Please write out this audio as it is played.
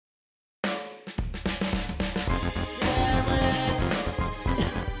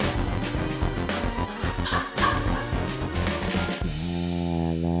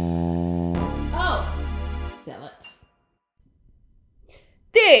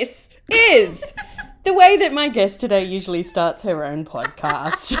is the way that my guest today usually starts her own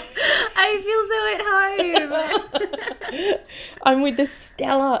podcast. I feel so at home. I'm with the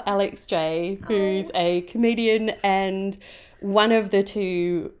stellar Alex J, who's a comedian and one of the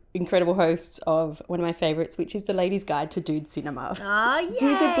two incredible hosts of one of my favourites, which is The Ladies Guide to Dude Cinema. Oh, yay. Do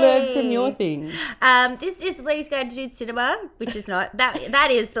the blurb from your thing. This is The Ladies Guide to Dude Cinema, which is not. That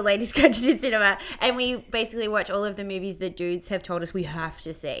is The Ladies Guide to Dude Cinema. And we basically watch all of the movies that dudes have told us we have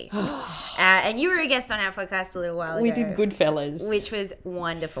to see. And you were a guest on our podcast a little while ago. We did Goodfellas. Which was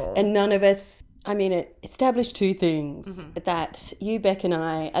wonderful. And none of us... I mean, it established two things, that you, Beck, and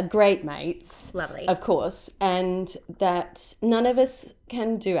I are great mates. Lovely. Of course. And that none of us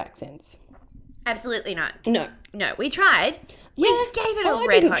can do accents. Absolutely not. No. No, we tried. Yeah. We gave it a I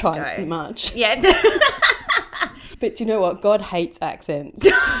red didn't hot try go. much. Yeah. But do you know what? God hates accents.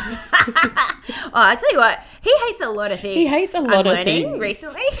 I tell you what, he hates a lot of things. He hates a lot of learning things.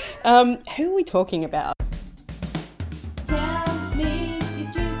 recently. Who are we talking about? Tell me your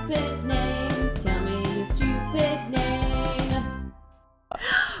stupid name. Tell me your stupid name.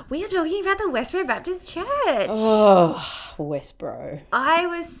 We are talking about the Westboro Baptist Church. Oh, Westboro. I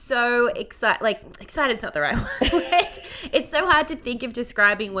was so excited. Like, excited's not the right word. It's so hard to think of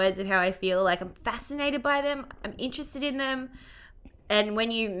describing words of how I feel. Like, I'm fascinated by them. I'm interested in them. And when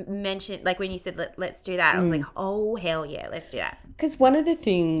you mentioned, like, when you said, let's do that, I was like, oh, hell yeah, let's do that. Because one of the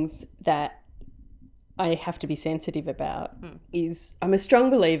things that I have to be sensitive about is I'm a strong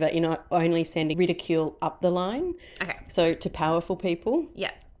believer in only sending ridicule up the line. Okay. So to powerful people.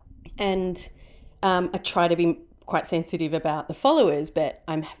 Yeah. And I try to be quite sensitive about the followers, but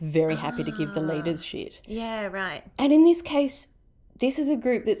I'm very happy to give the leaders shit. Yeah, right. And in this case, this is a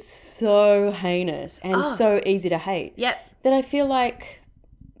group that's so heinous and so easy to hate. Yep. That I feel like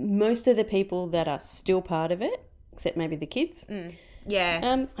most of the people that are still part of it, except maybe the kids,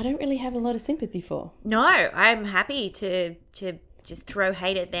 Yeah. I don't really have a lot of sympathy for. No, I'm happy to just throw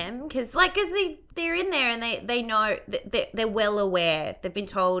hate at them because they're in there and they know that they're well aware. They've been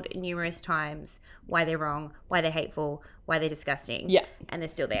told numerous times why they're wrong, why they're hateful, why they're disgusting. Yeah. And they're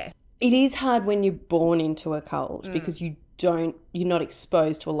still there. It is hard when you're born into a cult because you're not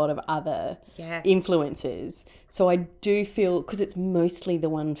exposed to a lot of other influences. So I do feel, because it's mostly the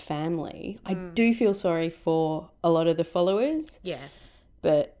one family, I do feel sorry for a lot of the followers. Yeah.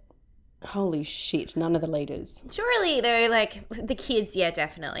 But holy shit, none of the leaders. Surely though, like the kids, yeah,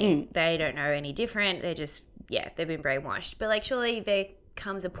 definitely. They don't know any different. They're just, they've been brainwashed. But like surely there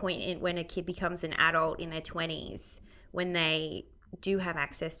comes a point when a kid becomes an adult in their 20s when they do have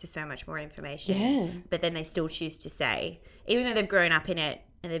access to so much more information, but then they still choose to say, even though they've grown up in it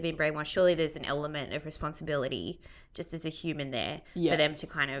and they've been brainwashed, surely there's an element of responsibility just as a human there for them to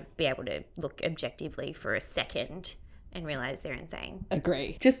kind of be able to look objectively for a second and realise they're insane.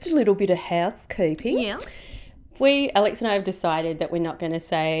 Agree. Just a little bit of housekeeping. Yes. Alex and I have decided that we're not going to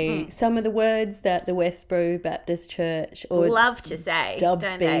say some of the words that the Westboro Baptist Church or love to say, Dubs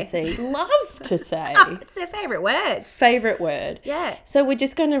don't BC they? love to say. It's their favourite words. Favourite word. Yeah. So we're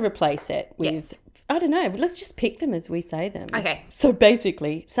just going to replace it with, I don't know, let's just pick them as we say them. Okay. So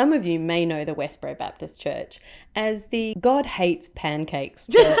basically, some of you may know the Westboro Baptist Church as the God Hates Pancakes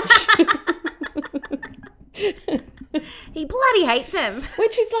Church. He bloody hates him.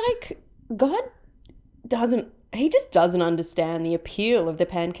 Which is like, God he just doesn't understand the appeal of the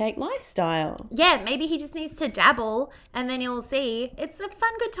pancake lifestyle. Yeah, maybe he just needs to dabble and then you'll see it's a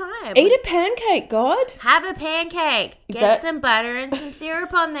fun, good time. Eat a pancake, God. Have a pancake. Get that- some butter and some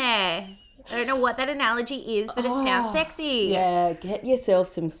syrup on there. I don't know what that analogy is, but it sounds sexy. Yeah, get yourself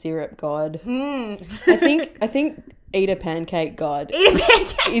some syrup, God. I think Eat a Pancake, God Eat a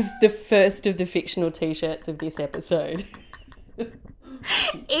pancake. is the first of the fictional T-shirts of this episode.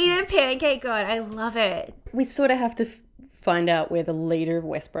 Eat a pancake, God. I love it. We sort of have to find out where the leader of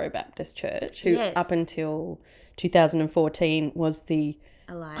Westboro Baptist Church, who up until 2014 was the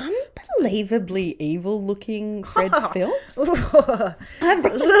unbelievably evil-looking Fred Phelps. That's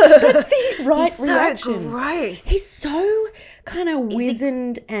the right reaction. So gross. He's so kind of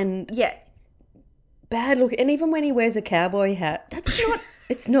wizened and bad looking. And even when he wears a cowboy hat,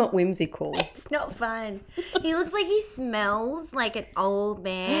 it's not whimsical. It's not fun. He looks like he smells like an old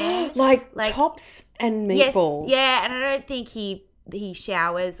man. like chops and meatballs. Yes, yeah, and I don't think he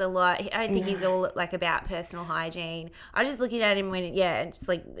showers a lot. I don't think he's all like about personal hygiene. I was just looking at him and just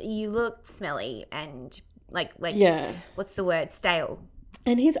like, you look smelly and like what's the word? Stale.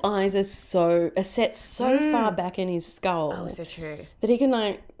 And his eyes are set so far back in his skull. Oh, so true. That he can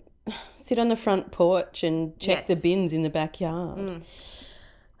like sit on the front porch and check the bins in the backyard.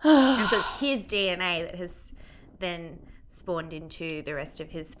 And so it's his DNA that has then spawned into the rest of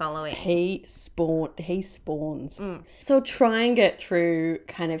his following. He spawns. So I'll try and get through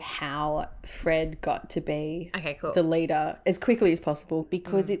kind of how Fred got to be the leader as quickly as possible,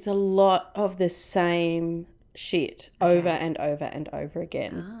 because it's a lot of the same shit over and over and over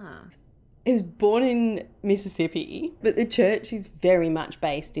again. He was born in Mississippi, but the church is very much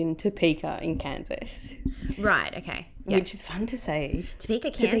based in Topeka in Kansas. Right, okay. Yep. Which is fun to say. Topeka,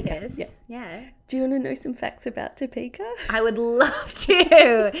 Kansas. Yeah. Do you want to know some facts about Topeka? I would love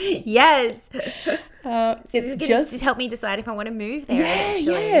to. Yes. It's just help me decide if I want to move there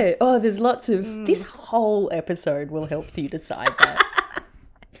eventually. Yeah. Oh, there's lots of... This whole episode will help you decide that.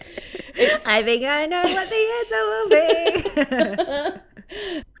 I think I know what the answer will be.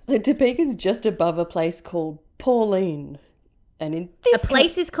 So Topeka's just above a place called Pauline. And in this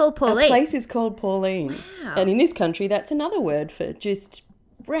place is called Pauline? A place is called Pauline. Wow. And in this country, that's another word for just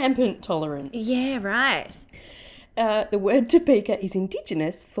rampant tolerance. Yeah, right. The word Topeka is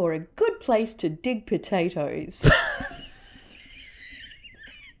Indigenous for a good place to dig potatoes.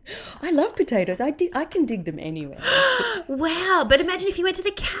 I love potatoes. I can dig them anywhere. Wow. But imagine if you went to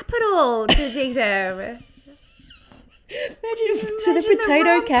the capital to dig them. Imagine to the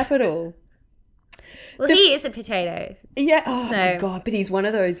potato capital. Well, he is a potato. Yeah. Oh, my God. But he's one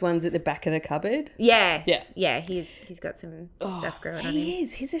of those ones at the back of the cupboard. Yeah. Yeah. He's got some stuff growing on him. He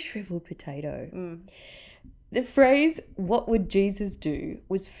is. He's a shriveled potato. The phrase, "What would Jesus do?"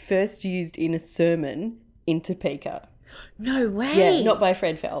 was first used in a sermon in Topeka. No way. Yeah, not by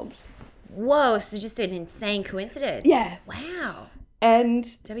Fred Phelps. Whoa. So just an insane coincidence. Yeah. Wow. And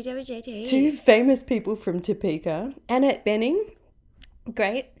WWJD. two famous people from Topeka, Annette Bening,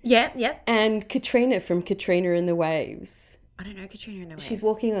 great. Yep. And Katrina from Katrina and the Waves. I don't know Katrina and the Waves. She's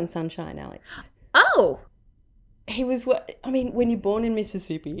walking on sunshine, Alex. Oh. He was when you're born in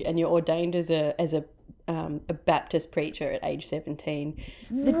Mississippi and you're ordained as a Baptist preacher at age 17,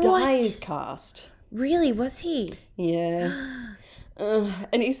 the die is cast. Really? Was he? Yeah.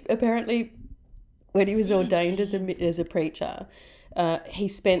 And he's apparently, when he was 17. Ordained as a preacher, he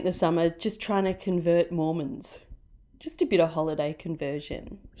spent the summer just trying to convert Mormons. Just a bit of holiday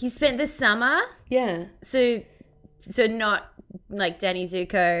conversion. He spent the summer? Yeah. So not like Danny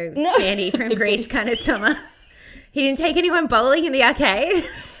Zuko, Sandy from Greece kind of summer. He didn't take anyone bowling in the arcade?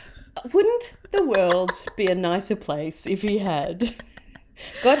 Wouldn't the world be a nicer place if he had?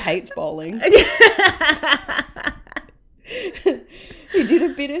 God hates bowling. He did a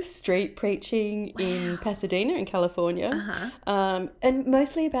bit of street preaching in Pasadena in California, and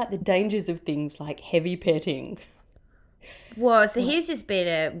mostly about the dangers of things like heavy petting. Whoa, so he's just been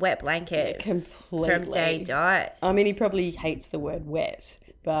a wet blanket from day dot. I mean, he probably hates the word wet,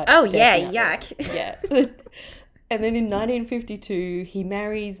 but... Oh, yeah, yuck. Yeah. And then in 1952, he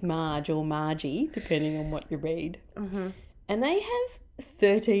marries Marge or Margie, depending on what you read. Mm-hmm. And they have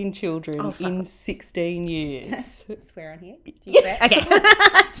 13 children in 16 years. Swear on here? Do you swear? Okay.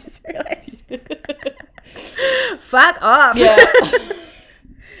 Just realised. Fuck off. Yeah.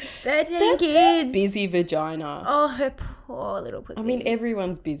 13 kids. A busy vagina. Oh, her poor little pussy. I mean,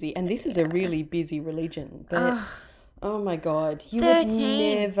 everyone's busy. And this is a really busy religion. But, oh my God, you 13.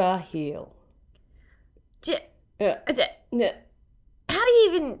 Would never heal. How do you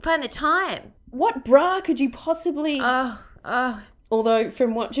even find the time? What bra could you possibly... Although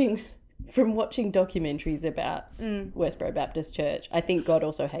from watching documentaries about Westboro Baptist Church, I think God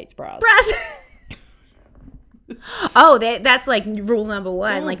also hates bras. That's like rule number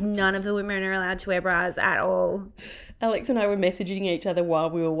one. Like none of the women are allowed to wear bras at all. Alex and I were messaging each other while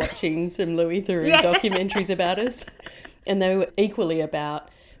we were watching some Louis Theroux documentaries about us, and they were equally about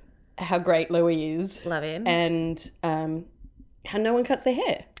how great Louis is. Love him. And how no one cuts their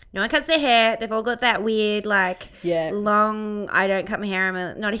hair. No one cuts their hair. They've all got that weird, long, I don't cut my hair.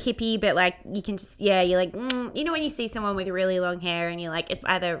 I'm not a hippie, but, you can just, you're like, you know when you see someone with really long hair and you're like, it's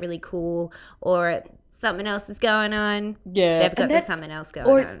either really cool or something else is going on. Yeah. They've got something else going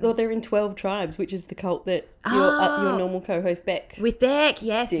on. Or they're in 12 Tribes, which is the cult that your normal co-host Beck. With Beck,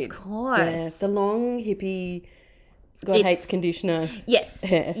 yes, did. Of course. Yeah, the long, hippie, God hates conditioner. Yes,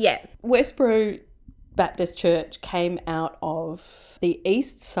 hair. Yeah. Westboro Baptist Church came out of the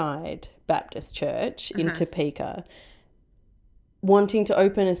East Side Baptist Church in Topeka, wanting to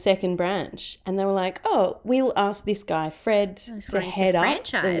open a second branch. And they were like, we'll ask this guy, Fred, to head up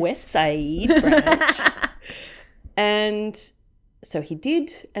the West Side branch. And so he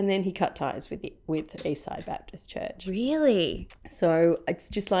did, and then he cut ties with East Side Baptist Church. Really? So it's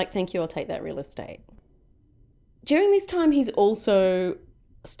just like, thank you, I'll take that real estate. During this time, he's also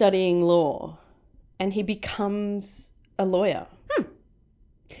studying law. And he becomes a lawyer.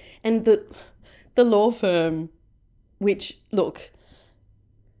 And the law firm which, look,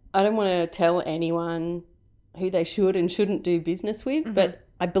 I don't want to tell anyone who they should and shouldn't do business with, but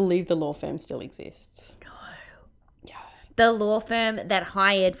I believe the law firm still exists. Yeah. The law firm that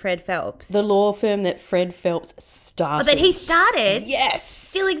hired Fred Phelps. The law firm that Fred Phelps started. Oh, that he started? Yes.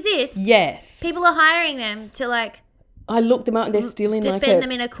 Still exists? Yes. People are hiring them to, like... I looked them up and they're still in defend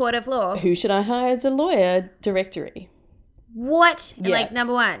them in a court of law. Who should I hire as a lawyer directory. What? Yeah. Like,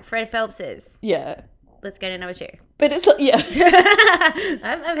 number one, Fred Phelps's. Yeah. Let's go to number two. But it's like, yeah.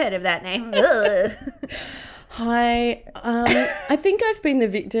 I've heard of that name. Ugh. Hi. I think I've been the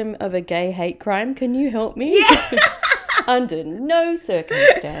victim of a gay hate crime. Can you help me? Yeah. Under no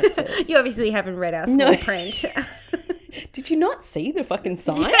circumstances. You obviously haven't read our small print. Did you not see the fucking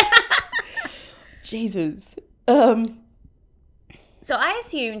signs? Jesus. So I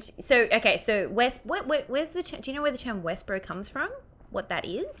assumed. So okay. So where's the? Do you know where the term Westboro comes from? What that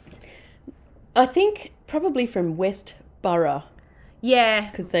is? I think probably from West Borough. Yeah,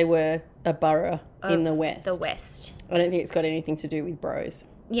 because they were a borough in the West. The West. I don't think it's got anything to do with bros.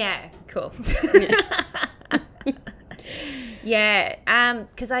 Yeah. Cool. Yeah.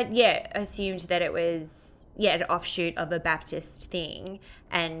 Because I assumed that it was an offshoot of a Baptist thing,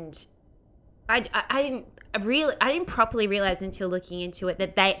 and I didn't properly realize until looking into it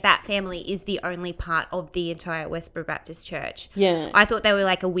that that family is the only part of the entire Westboro Baptist Church. Yeah. I thought they were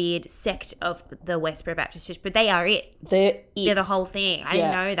like a weird sect of the Westboro Baptist Church, but they are it. They're the whole thing. I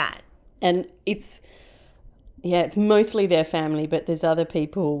didn't know that. And it's mostly their family, but there's other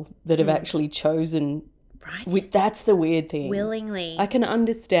people that have actually chosen. Right. That's the weird thing. Willingly. I can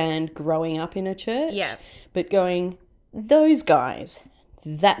understand growing up in a church. Yeah. But going, those guys,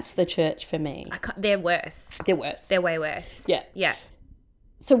 that's the church for me. They're worse. They're worse. They're way worse. Yeah. Yeah.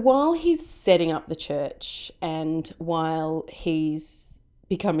 So while he's setting up the church and while he's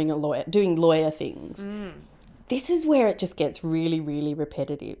becoming a lawyer, doing lawyer things, this is where it just gets really, really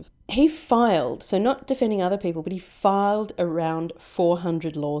repetitive. He filed, so not defending other people, but he filed around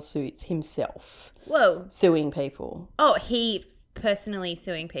 400 lawsuits himself. Whoa. Suing people. Oh, he personally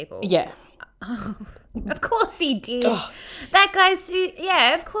suing people. Yeah. Oh, of course he did. Ugh. That guy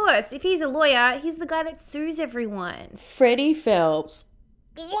of course. If he's a lawyer, he's the guy that sues everyone. Freddie Phelps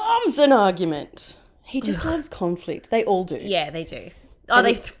loves an argument. He just loves conflict. They all do. Yeah, they do. Oh,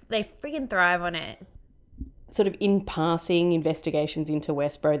 they freaking thrive on it. Sort of in passing investigations into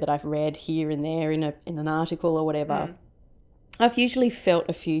Westboro that I've read here and there in an article or whatever, I've usually felt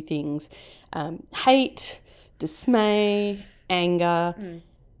a few things. Hate, dismay, anger.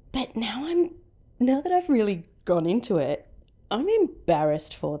 But now that I've really gone into it, I'm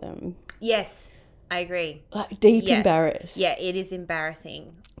embarrassed for them. Yes, I agree. Like deep embarrassed. Yeah, it is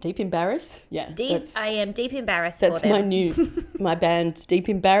embarrassing. Deep embarrassed? Yeah. I am deep embarrassed for them. That's my band, Deep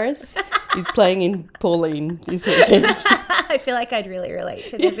Embarrass, is playing in Pauline this weekend. I feel like I'd really relate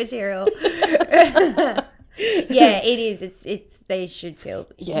to the material. Yeah, it is. It's they should feel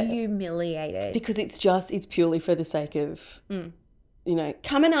humiliated. Because it's purely for the sake of,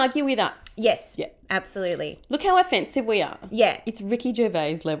 come and argue with us. Yes. Yeah. Absolutely. Look how offensive we are. Yeah. It's Ricky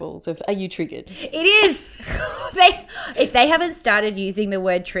Gervais levels of, are you triggered? It is. If they haven't started using the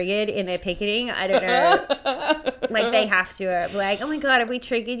word triggered in their picketing, I don't know. Like they have to. Like, oh my God, have we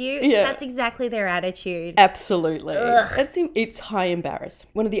triggered you? Yeah. That's exactly their attitude. Absolutely. It's high embarrass.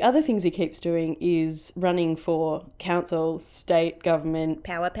 One of the other things he keeps doing is running for council, state government,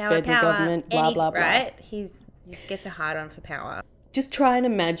 federal government, blah, blah, blah. Right? He just gets a hard on for power. Just try and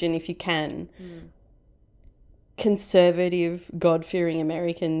imagine, if you can, conservative, God-fearing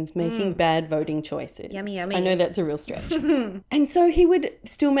Americans making bad voting choices. Yummy, yummy. I know that's a real stretch. And so he would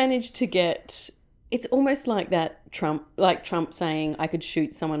still manage to get... It's almost like that Trump saying, I could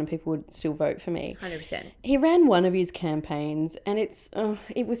shoot someone and people would still vote for me. 100%. He ran one of his campaigns and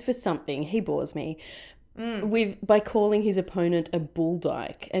it was for something. He bores me. By calling his opponent a bull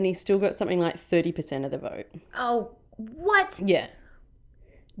dyke, and he still got something like 30% of the vote. Oh, what? Yeah.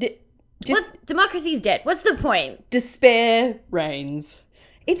 Democracy's dead. What's the point? Despair reigns.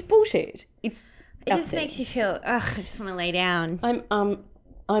 It's bullshit. It just makes you feel, I just want to lay down.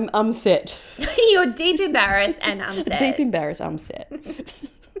 I'm upset. You're deep embarrassed and upset. Deep embarrassed, upset.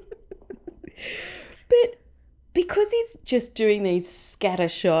 But because he's just doing these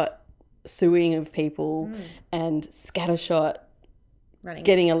scattershot suing of people and scattershot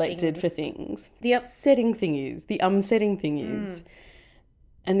getting elected for things, the upsetting thing is,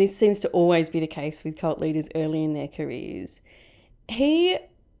 and this seems to always be the case with cult leaders early in their careers, he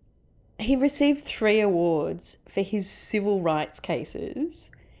received 3 awards for his civil rights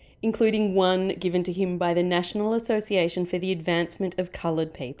cases, including one given to him by the National Association for the Advancement of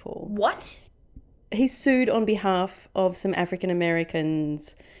Coloured People. What? he's sued on behalf of some African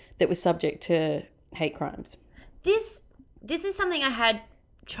Americans that were subject to hate crimes. This is something I had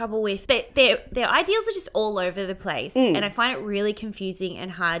trouble with. Their ideals are just all over the place, and I find it really confusing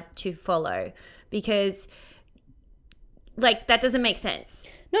and hard to follow because, like, that doesn't make sense.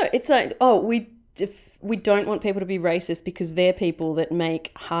 No, it's like, we don't want people to be racist because they're people that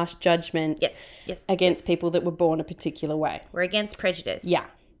make harsh judgments against people that were born a particular way. We're against prejudice. Yeah.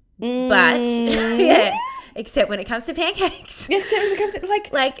 But, yeah, except when it comes to pancakes. Except when it comes to,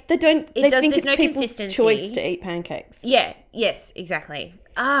 like they think it's no people's choice to eat pancakes. Yeah, yes, exactly.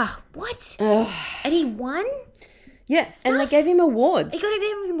 What? And he won? Yes, and they gave him awards. They gave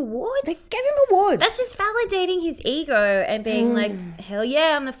him awards? They gave him awards. That's just validating his ego and being like, hell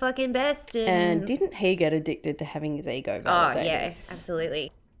yeah, I'm the fucking best. And didn't he get addicted to having his ego validated? Oh, yeah,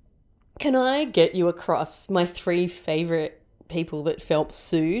 absolutely. Can I get you across my 3 favourite people that Phelps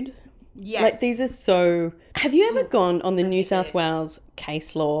sued? Yes. Like, these are so... Have you ever gone on the New South Wales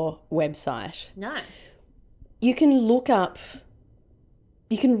case law website? No. You can look up...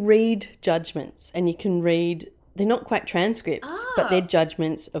 You can read judgments and you can read... They're not quite transcripts, but they're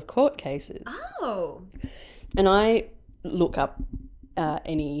judgments of court cases. Oh. And I look up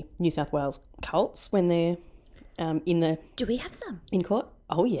any New South Wales cults when they're in the... Do we have some? In court?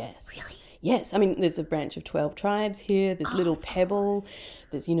 Oh, yes. Really? Yes. I mean, there's a branch of 12 tribes here. There's Little Pebble.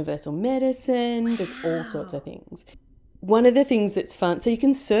 There's Universal Medicine. Wow. There's all sorts of things. One of the things that's fun... So you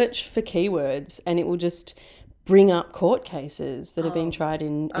can search for keywords and it will just... bring up court cases that have been tried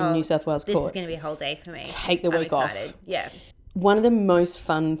in New South Wales courts. This is going to be a whole day for me. Take the week off. Yeah. One of the most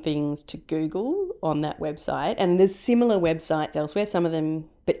fun things to Google on that website, and there's similar websites elsewhere, some of them,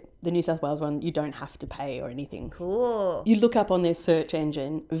 but the New South Wales one, you don't have to pay or anything. Cool. You look up on their search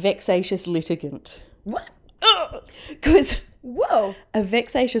engine, vexatious litigant. What? Because whoa, a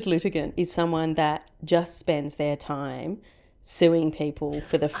vexatious litigant is someone that just spends their time suing people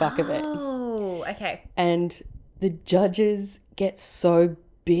for the fuck of it. Oh, okay. And the judges get so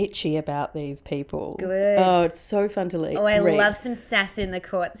bitchy about these people. Good. Oh, it's so fun to read. Oh, I love some sass in the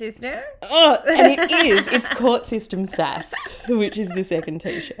court system. Oh, and it is. It's court system sass, which is the second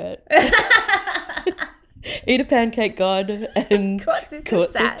T-shirt. Eat a pancake, God, and court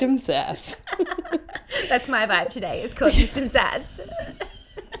system sass. That's my vibe today, is court system sass.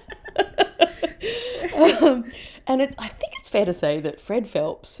 And I think it's fair to say that Fred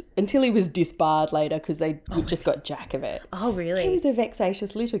Phelps, until he was disbarred later because they just got jack of it. Oh, really? He was a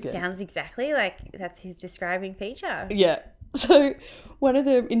vexatious litigant. Sounds exactly like that's his describing feature. Yeah. So in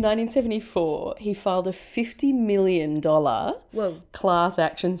 1974, he filed a $50 million class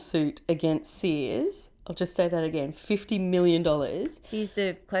action suit against Sears. I'll just say that again, $50 million. Sears,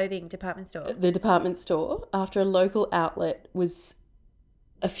 the clothing department store. The department store, after a local outlet was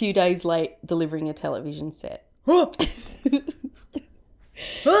a few days late delivering a television set. What?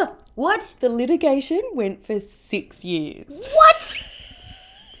 The litigation went for 6 years. What?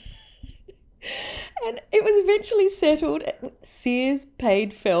 And it was eventually settled. Sears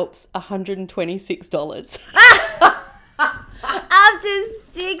paid Phelps $126. After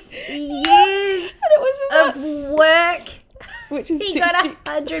 6 years of work, which is he got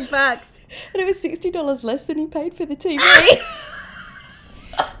 $100. And it was $60 less than he paid for the TV.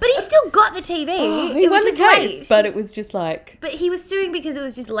 But he still got the TV. He won the case, late. But it was just like... But he was suing because it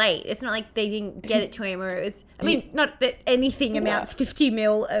was just late. It's not like they didn't get it to him or it was... I mean, not that anything amounts 50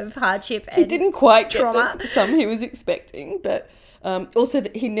 mil of hardship and he didn't quite trauma. Get the sum he was expecting, but also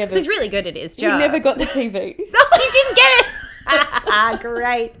that he never... So he's really good at his job. He never got the TV. No, he didn't get it.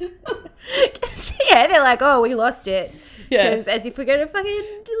 Great. Yeah, they're like, oh, we lost it. Yeah. Because as if we're going to fucking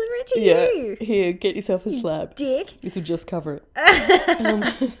deliver it to you. Here, get yourself a slab. Dick. This will just cover it.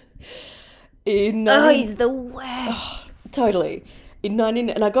 He's the worst. Totally. And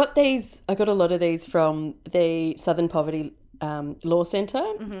I got a lot of these from the Southern Poverty Law Centre,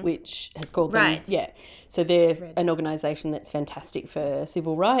 which has called them. Right. Yeah. So they're an organisation that's fantastic for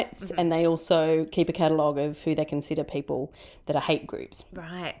civil rights, and they also keep a catalogue of who they consider people that are hate groups.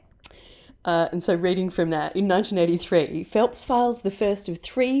 Right. And so reading from that, in 1983, Phelps files the first of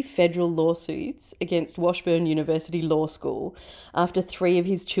 3 federal lawsuits against Washburn University Law School after 3 of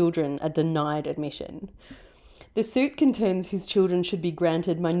his children are denied admission. The suit contends his children should be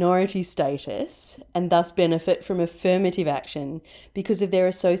granted minority status and thus benefit from affirmative action because of their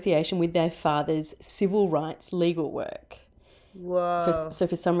association with their father's civil rights legal work. Whoa. So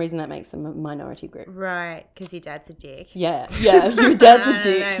for some reason that makes them a minority group. Right, because your dad's a dick. Yeah, your dad's a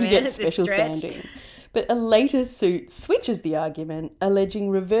dick, you get it's special standing. But a later suit switches the argument, alleging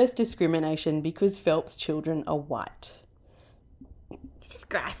reverse discrimination because Phelps' children are white. Is just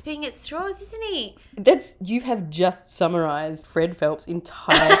grasping at straws, isn't he? You have just summarised Fred Phelps'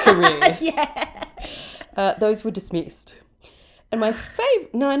 entire career. Yeah. Those were dismissed. And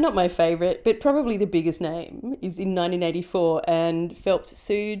not my favourite, but probably the biggest name is in 1984, and Phelps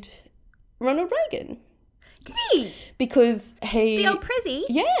sued Ronald Reagan. Did he? Because the old Prezi?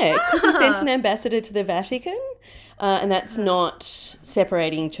 Yeah, because he sent an ambassador to the Vatican, and that's not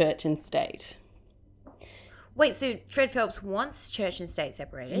separating church and state. Wait, so Fred Phelps wants church and state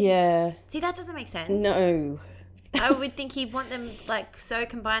separated? Yeah. See, that doesn't make sense. No. I would think he'd want them, like, so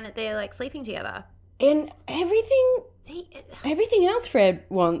combined that they're, like, sleeping together. And everything else Fred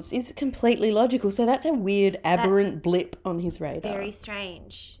wants is completely logical. So that's a weird, aberrant blip on his radar. Very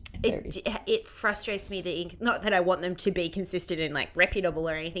strange. It frustrates me, not that I want them to be consistent and, like, reputable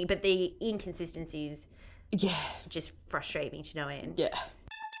or anything, but the inconsistencies just frustrate me to no end. Yeah.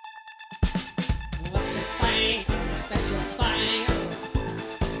 What's your thing? What's your special thing?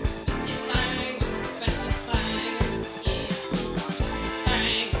 What's your thing? What's your special thing? Yeah.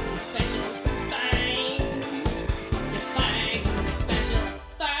 What's your special thing? What's your thing? What's your special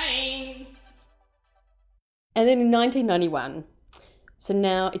thing? And then in 1991, so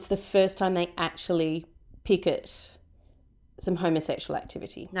now it's the first time they actually picket some homosexual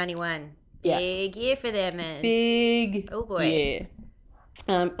activity. 91. Yeah. Big year for them, man. Big. Oh, boy. Yeah.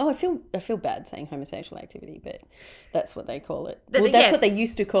 I feel bad saying homosexual activity, but that's what they call it. That's what they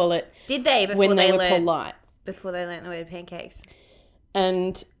used to call it. Did they before when they were learned, polite? Before they learned the word pancakes.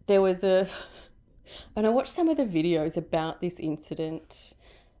 And there was and I watched some of the videos about this incident,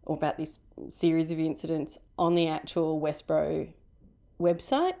 or about this series of incidents on the actual Westboro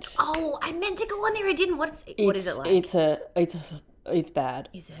website. Oh, I meant to go on there. I didn't. What is it like? It's bad.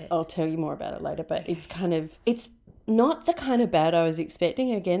 Is it? I'll tell you more about it later, but it's not the kind of bad I was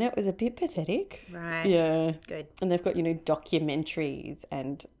expecting. Again, it was a bit pathetic. Right. Yeah. Good. And they've got, documentaries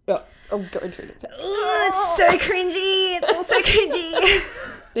and... Oh, I'm going through this. Oh, it's so cringy. It's all so cringy.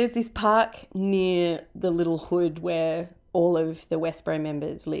 There's this park near the little hood where all of the Westboro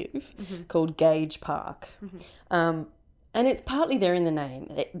members live, called Gage Park. And it's partly there in the name.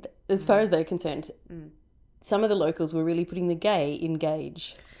 As far as they're concerned, some of the locals were really putting the gay in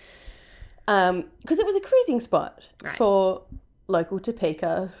Gage. Because it was a cruising spot for local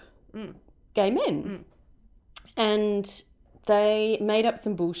Topeka gay men. And they made up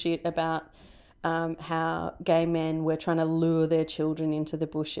some bullshit about how gay men were trying to lure their children into the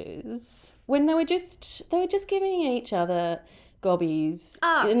bushes when they were just giving each other gobbies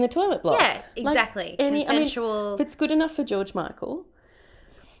in the toilet block. Yeah, exactly. Consensual. If it's good enough for George Michael,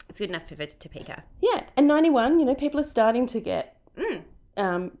 it's good enough for Topeka. Yeah, and 91, people are starting to get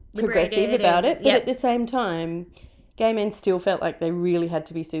progressive about it, but at the same time, gay men still felt like they really had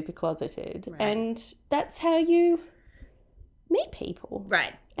to be super closeted, and that's how you meet people,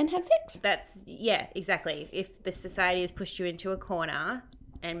 right? And have sex. Exactly. If the society has pushed you into a corner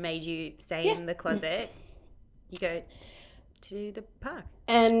and made you stay in the closet, you go to the park.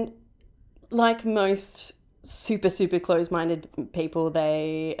 And like most super, super close-minded people,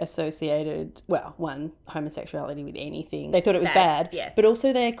 they associated, homosexuality with anything. They thought it was bad, but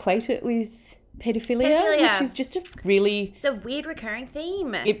also they equate it with pedophilia, which is just it's a weird recurring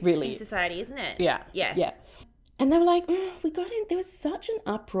theme. It really in society, isn't it? Yeah. And they were like, there was such an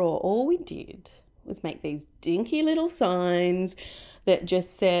uproar. All we did was make these dinky little signs that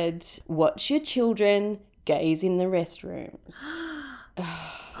just said, watch your children, gays in the restrooms.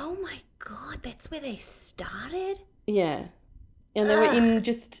 Oh my God, that's where they started? Yeah. And they were in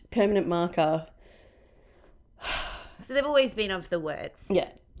just permanent marker. So they've always been of the words. Yeah.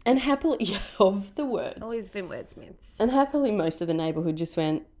 And happily, of the words. Always been wordsmiths. And happily, most of the neighbourhood just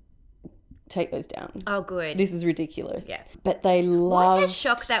went, take those down. Oh, good. This is ridiculous. Yeah. But they loved... What a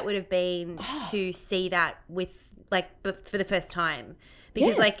shock that would have been to see that with, for the first time.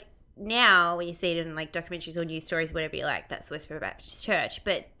 Because, now when you see it in, documentaries or news stories, whatever, you're like, that's Westboro Baptist Church.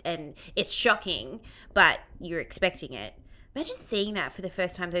 And it's shocking, but you're expecting it. Imagine seeing that for the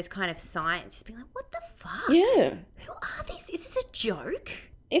first time, those kind of signs, just being like, what the fuck? Yeah. Who are these? Is this a joke?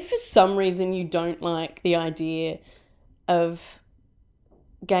 If for some reason you don't like the idea of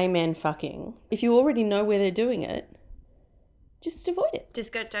gay men fucking, if you already know where they're doing it, just avoid it.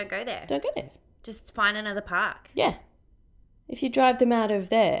 Don't go there. Don't go there. Just find another park. Yeah. If you drive them out of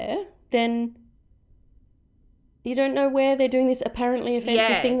there, then you don't know where they're doing this apparently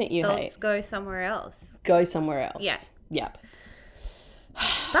offensive thing that you hate. Go somewhere else. Go somewhere else. Yeah. Yep.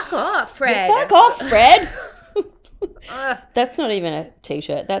 Fuck off, Fred. Yeah, fuck off, Fred. That's not even a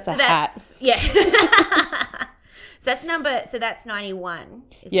t-shirt. That's a hat. Yeah. So that's 91.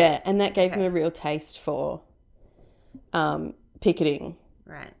 Yeah, and that gave him a real taste for picketing.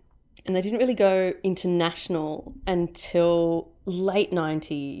 Right. And they didn't really go international until late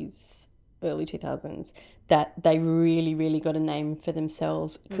 90s, early 2000s, that they really, really got a name for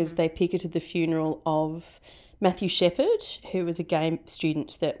themselves because they picketed the funeral of Matthew Shepard, who was a gay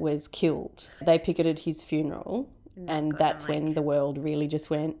student that was killed. They picketed his funeral, and that's when the world really just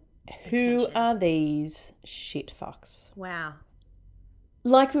went, who are these shit fucks? Wow.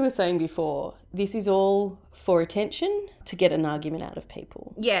 Like we were saying before, this is all for attention to get an argument out of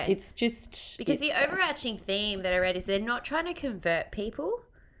people. Yeah. It's just... Because the overarching theme that I read is they're not trying to convert people.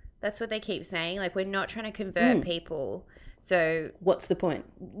 That's what they keep saying. Like, we're not trying to convert people. So... What's the point?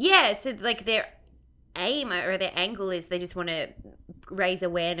 Yeah. So, like, their aim or their angle is they just want to raise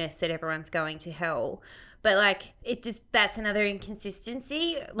awareness that everyone's going to hell. But, like, it just, that's another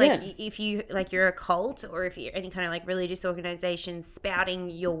inconsistency. Like, if you, like, you're a cult or if you're any kind of, like, religious organization spouting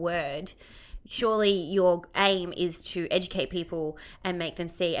your word, surely your aim is to educate people and make them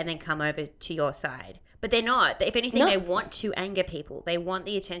see and then come over to your side. But they're not. If anything, they want to anger people. They want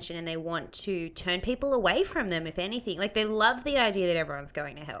the attention and they want to turn people away from them, if anything. Like, they love the idea that everyone's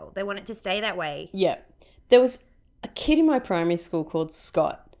going to hell. They want it to stay that way. Yeah. There was a kid in my primary school called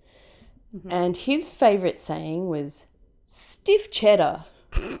Scott. And his favourite saying was, stiff cheddar.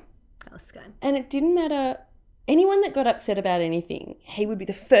 That was good. And it didn't matter. Anyone that got upset about anything, he would be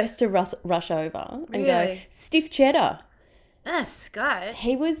the first to rush over and go, stiff cheddar. Scott.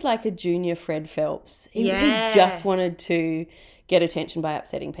 He was like a junior Fred Phelps. He just wanted to get attention by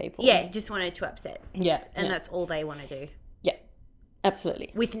upsetting people. Yeah, just wanted to upset. Yeah. And that's all they want to do. Yeah,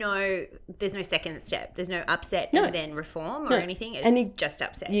 absolutely. With there's no second step. There's no upset and then reform or anything. It's just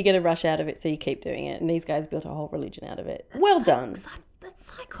upset. You get a rush out of it, so you keep doing it. And these guys built a whole religion out of it. Well done. That's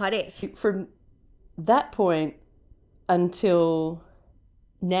psychotic. From that point until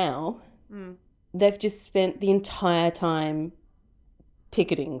now, they've just spent the entire time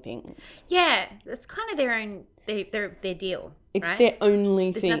picketing things. Yeah, that's kind of their own, their deal. It's right? their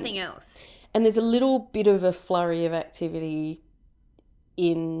only thing. There's nothing else. And there's a little bit of a flurry of activity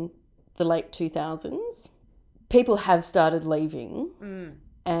in the late 2000s. People have started leaving.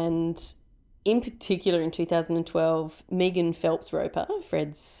 And in particular in 2012, Megan Phelps Roper,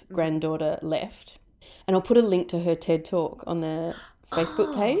 Fred's granddaughter, left. And I'll put a link to her TED Talk on the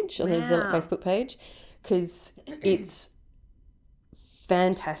Facebook page, on the Zealot Facebook page, because it's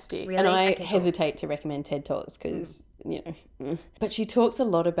fantastic. Really? And I hesitate to recommend TED Talks because, But she talks a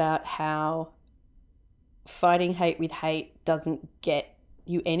lot about how fighting hate with hate doesn't get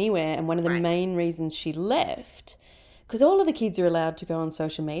you anywhere. And one of the main reasons she left, because all of the kids are allowed to go on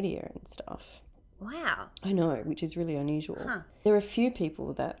social media and stuff. Wow. I know, which is really unusual. There are a few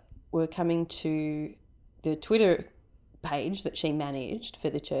people that were coming to the Twitter page that she managed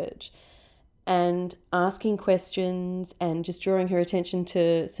for the church and asking questions and just drawing her attention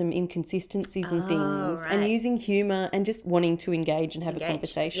to some inconsistencies and things and using humour and just wanting to engage and have a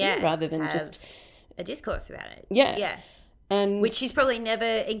conversation rather than just a discourse about it. Yeah. And which she's probably never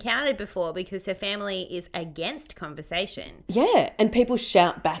encountered before because her family is against conversation. Yeah, and people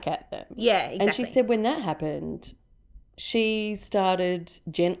shout back at them. Yeah, exactly. And she said when that happened, she started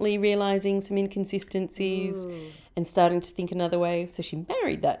gently realising some inconsistencies and starting to think another way. So she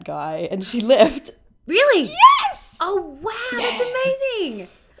married that guy and she left. Really? Yes! Oh, wow. Yeah. That's amazing.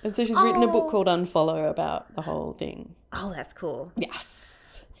 And so she's written a book called Unfollow about the whole thing. Oh, that's cool.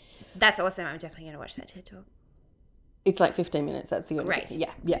 Yes. That's awesome. I'm definitely going to watch that TED Talk. It's like 15 minutes. That's the only thing.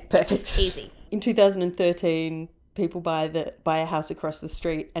 Yeah, perfect. Easy. In 2013, people buy a house across the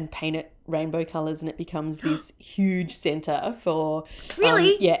street and paint it rainbow colours and it becomes this huge centre for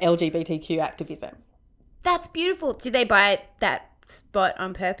LGBTQ activism. That's beautiful. Did they buy that spot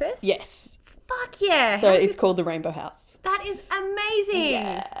on purpose? Yes. Fuck yeah. So it's called the Rainbow House. That is amazing.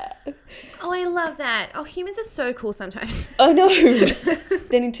 Yeah. Oh, I love that. Oh, humans are so cool sometimes. I know.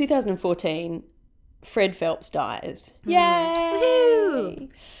 Then in 2014, Fred Phelps dies. Yay! Woohoo!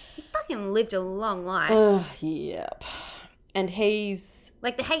 He fucking lived a long life. Yep. And he's...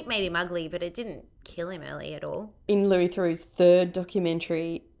 Like, the hate made him ugly, but it didn't kill him early at all. In Louis Theroux's third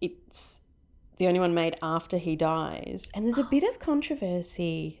documentary, it's the only one made after he dies. And there's a bit of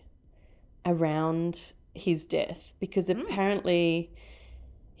controversy around his death because apparently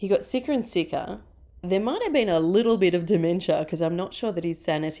he got sicker and sicker. There might have been a little bit of dementia because I'm not sure that his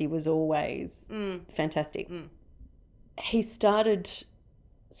sanity was always fantastic. He started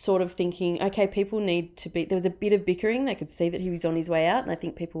sort of thinking, okay, people need to be... There was a bit of bickering. They could see that he was on his way out, and I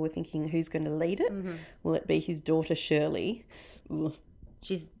think people were thinking, who's going to lead it? Will it be his daughter Shirley? Ugh.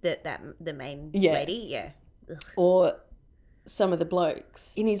 She's the main lady? Yeah. Ugh. Or some of the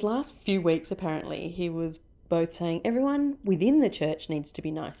blokes. In his last few weeks, apparently, he was both saying everyone within the church needs to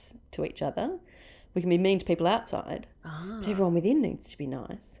be nice to each other. We can be mean to people outside, but everyone within needs to be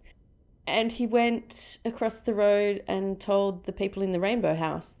nice. And he went across the road and told the people in the Rainbow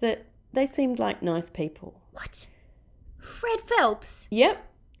House that they seemed like nice people. What? Fred Phelps? Yep.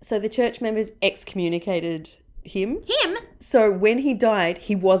 So the church members excommunicated him. Him? So when he died,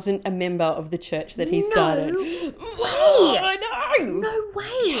 he wasn't a member of the church that he started. No way. I know. No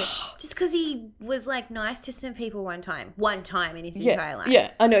way. Just because he was like nice to some people one time in his entire life.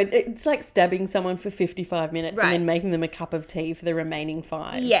 Yeah, I know. It's like stabbing someone for 55 minutes Right. and then making them a cup of tea for the remaining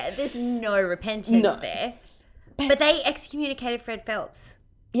 5. Yeah, there's no repentance there. But they excommunicated Fred Phelps.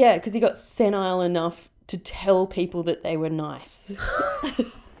 Yeah, because he got senile enough to tell people that they were nice.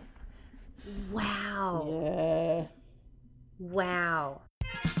 Wow. Yeah. Wow.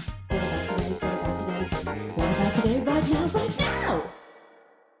 What about today, right now?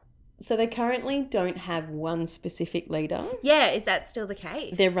 So they currently don't have one specific leader. Yeah, is that still the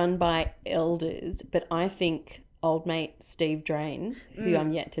case? They're run by elders, but I think old mate Steve Drain, who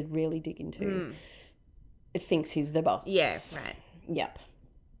I'm yet to really dig into, thinks he's the boss. Yeah, right. Yep.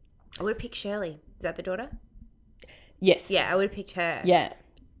 I would have picked Shirley. Is that the daughter? Yes. Yeah, I would have picked her. Yeah.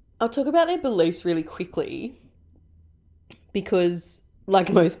 I'll talk about their beliefs really quickly because,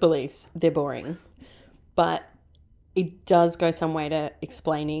 like most beliefs, they're boring. But it does go some way to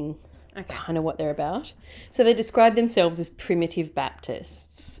explaining kind of what they're about. So they describe themselves as primitive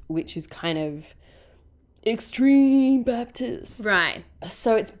Baptists, which is kind of extreme Baptists. Right.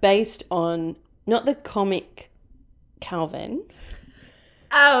 So it's based on not the comic Calvin.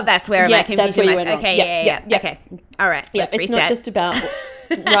 Oh, that's where my confusion that's where you went. went wrong. Okay, Yeah. Okay. All right. Yeah, Let's it's reset. not just about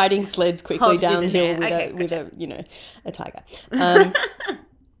riding sleds quickly Hobbs isn't downhill there. with Okay, a tiger.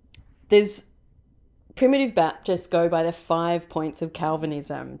 There's primitive Baptists go by the 5 points of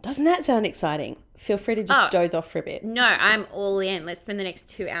Calvinism. Doesn't that sound exciting? Feel free to just doze off for a bit. No, I'm all in. Let's spend the next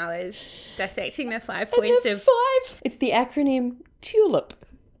 2 hours dissecting the 5 And points the of... 5. It's the acronym TULIP.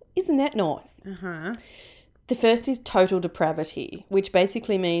 Isn't that nice? Uh-huh. The first is total depravity, which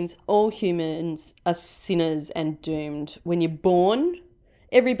basically means all humans are sinners and doomed. When you're born,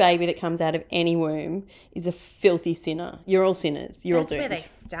 every baby that comes out of any womb is a filthy sinner. You're all sinners. You're all That's doomed. where they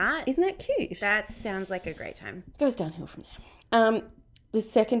start. Isn't that cute? That sounds like a great time. Goes downhill from there. The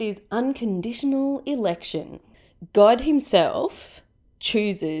second is unconditional election. God himself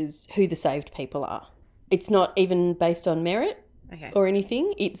chooses who the saved people are. It's not even based on merit or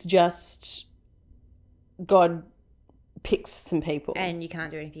anything. It's just God picks some people. And you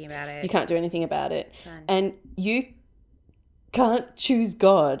can't do anything about it. You can't do anything about it. Fun. And you can't choose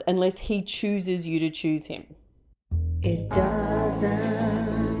God unless he chooses you to choose him. It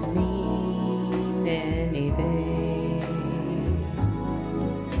doesn't mean anything.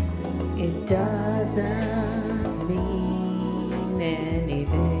 It doesn't mean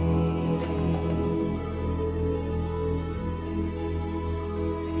anything.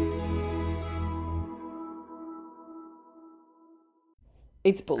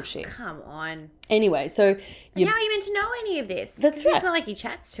 It's bullshit. Come on. Anyway, so And how are you meant to know any of this? That's 'Cause right. It's not like he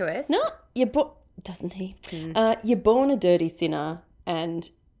chats to us. no, doesn't he? You're born a dirty sinner, and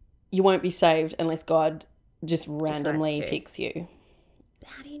you won't be saved unless God just randomly to. picks you.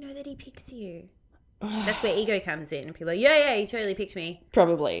 How do you know that he picks you? That's where ego comes in. People are like, yeah, he totally picked me.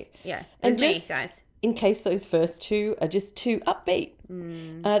 Probably. Yeah. It And was me, just guys. in case those first 2 are just too upbeat.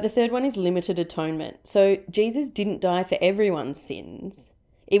 The third one is limited atonement. So Jesus didn't die for everyone's sins.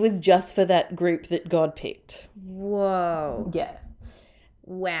 It was just for that group that God picked. Whoa. Yeah.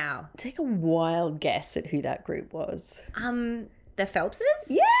 Wow. Take a wild guess at who that group was. The Phelpses?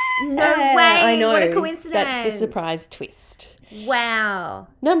 Yeah. No way. I know. What a coincidence. That's the surprise twist. Wow.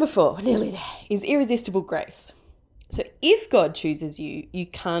 Number 4, nearly there, is irresistible grace. So if God chooses you,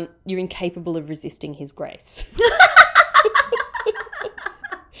 you're incapable of resisting his grace.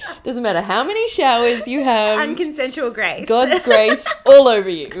 Doesn't matter how many showers you have. Unconsensual grace. God's grace all over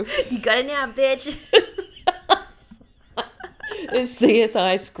you. You got it now, bitch. There's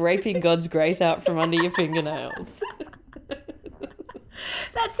CSI scraping God's grace out from under your fingernails.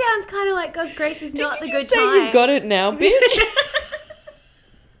 That sounds kind of like God's grace is not the Did you good say time. you've got it now, bitch?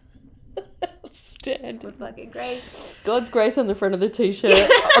 Outstanding. Good fucking grace. God's grace on the front of the t-shirt.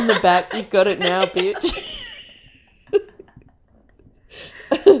 On the back, you've got it now, bitch.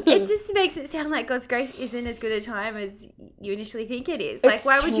 It just makes it sound like God's grace isn't as good a time as you initially think it is. Like, It's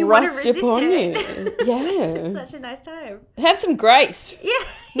why would you want to thrust resist upon it? you. Yeah. It's such a nice time. Have some grace. Yeah.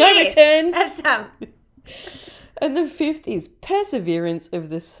 No Here, returns. Have some. And the 5th is perseverance of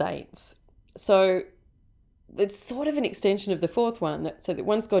the saints. So it's sort of an extension of the fourth one, so that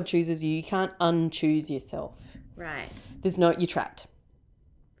once God chooses you, you can't unchoose yourself. Right. You're trapped.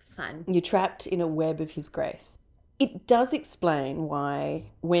 Fun. You're trapped in a web of his grace. It does explain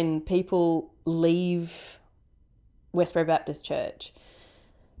why when people leave Westboro Baptist Church,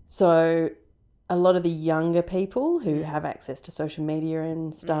 so a lot of the younger people who have access to social media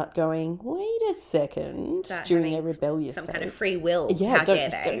and start going, wait a second, during their rebellious some phase. kind of free will. Yeah, How dare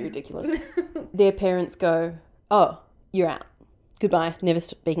don't they? be ridiculous. Their parents go, oh, you're out. Goodbye, never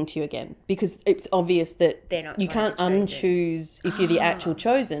speaking to you again. Because it's obvious that They're not you one of can't the chosen. unchoose if you're the actual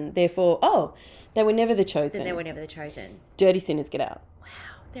chosen. Therefore, they were never the chosen. Then they were never the chosen. Dirty sinners get out. Wow.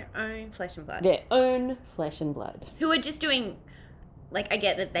 Their own flesh and blood. Their own flesh and blood. Who are just doing, like, I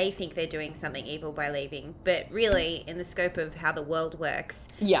get that they think they're doing something evil by leaving, but really, in the scope of how the world works,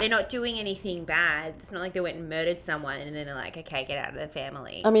 they're not doing anything bad. It's not like they went and murdered someone and then they're like, okay, get out of the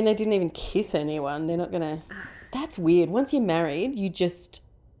family. I mean, they didn't even kiss anyone. They're not going to... That's weird. Once you're married, you just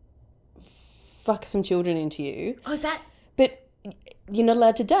fuck some children into you. Oh, is that... But you're not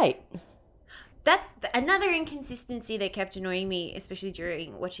allowed to date. That's another inconsistency that kept annoying me, especially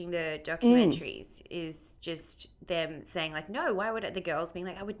during watching the documentaries, is just them saying, like, no, why would the girls being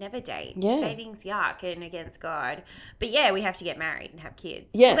like, I would never date. Yeah. Dating's yuck and against God. But yeah, we have to get married and have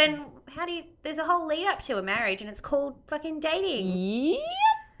kids. Yeah. Well, then there's a whole lead up to a marriage and it's called fucking dating. Yeah.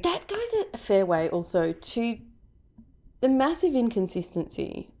 That goes a fair way also to the massive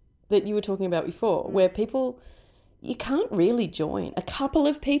inconsistency that you were talking about before, where people... You can't really join. A couple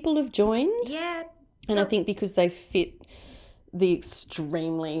of people have joined. Yeah. And I think because they fit the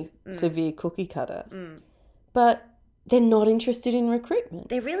extremely severe cookie cutter. But they're not interested in recruitment.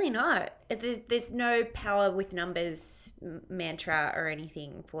 They're really not. There's no power with numbers mantra or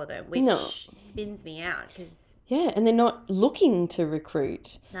anything for them, which spins me out because... Yeah, and they're not looking to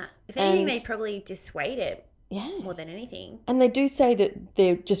recruit. Nah. If anything, they probably dissuade it. Yeah. More than anything. And they do say that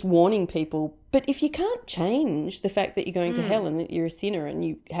they're just warning people. But if you can't change the fact that you're going to hell and that you're a sinner and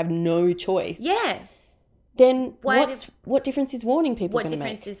you have no choice. Yeah. Then what difference is warning people going to make? What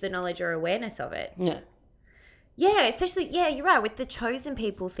difference is the knowledge or awareness of it? Yeah. Yeah, especially, you're right, with the chosen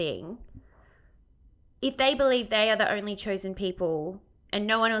people thing. If they believe they are the only chosen people and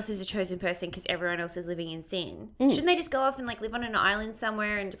no one else is a chosen person because everyone else is living in sin, shouldn't they just go off and like live on an island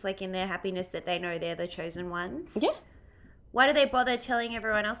somewhere and just like in their happiness that they know they're the chosen ones? Yeah. Why do they bother telling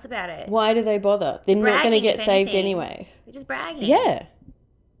everyone else about it? Why do they bother? They're not going to get saved anyway. They're just bragging. Yeah.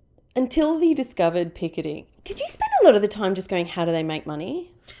 Until they discovered picketing. Did you spend a lot of the time just going, how do they make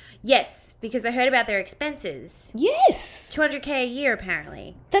money? Yes, because I heard about their expenses. Yes. $200K a year,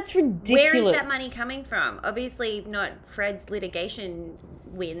 apparently. That's ridiculous. Where is that money coming from? Obviously not Fred's litigation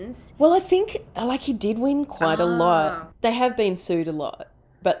wins. Well, I think, like, he did win quite a lot. They have been sued a lot,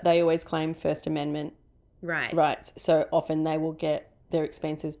 but they always claim First Amendment rights. So often they will get their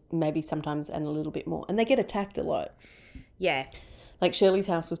expenses maybe sometimes and a little bit more. And they get attacked a lot. Yeah. Like Shirley's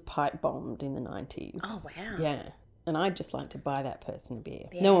house was pipe bombed in the 90s. Oh, wow. Yeah. And I'd just like to buy that person a beer.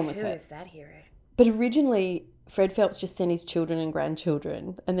 Yeah, no one was who hurt. is that hero? But originally, Fred Phelps just sent his children and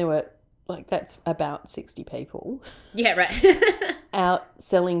grandchildren, and there were, like, that's about 60 people. Yeah, right. out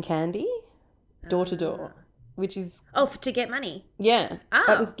selling candy door to door, which is... Oh, to get money? Yeah. Oh.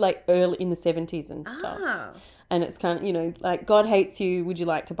 That was, like, early in the 70s and stuff. Oh. And it's kind of, you know, like, God hates you, would you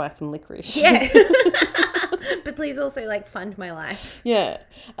like to buy some licorice? Yeah. But please also, like, fund my life. Yeah.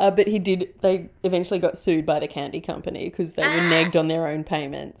 But they eventually got sued by the candy company because they were negged on their own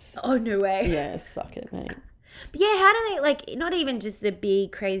payments. Oh, no way. Yeah, suck it, mate. But yeah, how do they, like, not even just the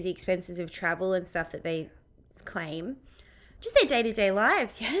big crazy expenses of travel and stuff that they claim, just their day-to-day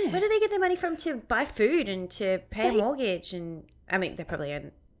lives. Yeah. Where do they get their money from to buy food and to pay a mortgage? And I mean, they probably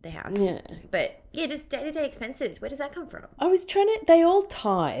own the house. Yeah. But yeah, just day-to-day expenses. Where does that come from? I was they all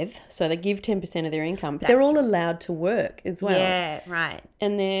tithe, so they give 10% of their income, but they're all allowed to work as well. Yeah, right.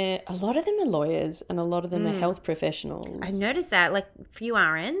 And a lot of them are lawyers and a lot of them are health professionals. I noticed that, like, a few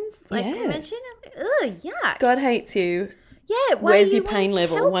RNs, like you mentioned. Ugh, yuck. God hates you. Yeah, where's your pain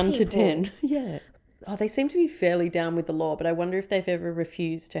level? 1 to 10. Yeah. Oh, they seem to be fairly down with the law, but I wonder if they've ever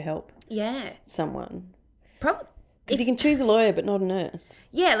refused to help someone. Probably. Because you can choose a lawyer, but not a nurse.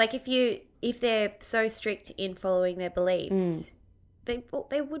 Yeah, like if they're so strict in following their beliefs, they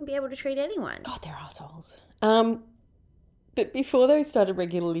wouldn't be able to treat anyone. God, they're assholes. But before they started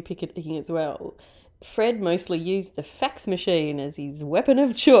regularly picketing as well, Fred mostly used the fax machine as his weapon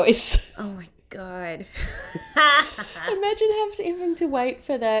of choice. Oh my God. Imagine having to wait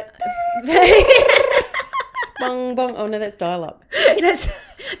for that. Bong, bong. Oh, no, that's dial-up.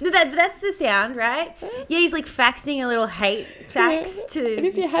 No, that's the sound, right? Yeah, he's like faxing a little hate fax to. And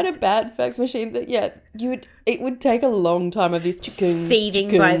if you had a bad fax machine, it would take a long time of this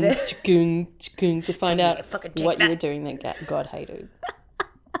Seething by the to find out fucking what take you were doing that God hated.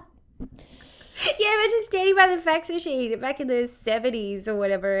 Yeah, imagine standing by the fax machine back in the 70s or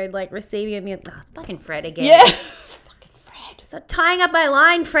whatever and like receiving it and being, it's fucking Fred again. Yeah. Fucking Fred. So tying up my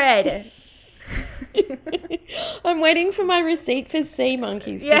line, Fred. I'm waiting for my receipt for sea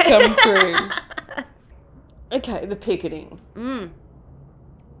monkeys to come through. Okay, the picketing.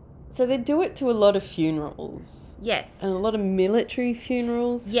 So they do it to a lot of funerals. Yes. And a lot of military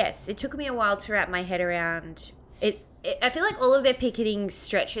funerals. Yes. It took me a while to wrap my head around it. I feel like all of their picketing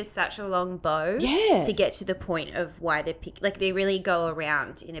stretches such a long bow to get to the point of why they're they really go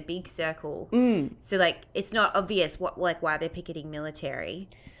around in a big circle. So like it's not obvious why they're picketing military.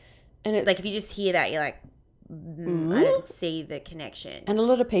 And it's like if you just hear that, you're like, I don't see the connection. And a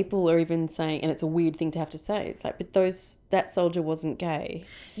lot of people are even saying, and it's a weird thing to have to say, it's like, but that soldier wasn't gay.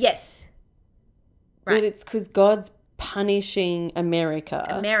 Yes. Right. But it's because God's punishing America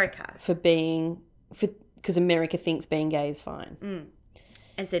because America thinks being gay is fine.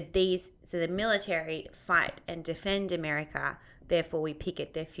 And so the military fight and defend America, therefore we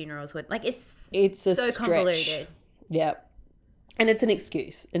picket their funerals. It's so convoluted. Yeah. And it's an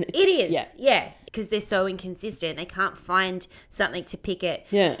excuse. And it is. Yeah. Because they're so inconsistent. They can't find something to picket.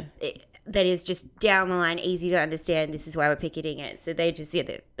 Yeah. That is just down the line, easy to understand. This is why we're picketing it. So they just,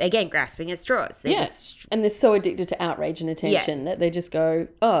 they're, again, grasping at straws. And they're so addicted to outrage and attention that they just go,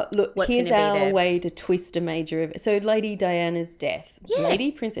 oh, look, here's our way to twist a major event. So Lady Diana's death. Yeah.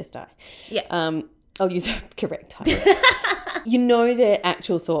 Lady Princess Di. Yeah. I'll use a correct title. Their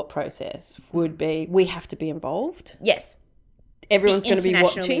actual thought process would be, we have to be involved. Yes. Everyone's going to be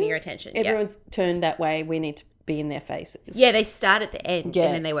watching. Media attention. Everyone's turned that way. We need to be in their faces. Yeah, they start at the end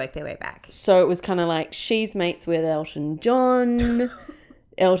and then they work their way back. So it was kind of like, she's mates with Elton John.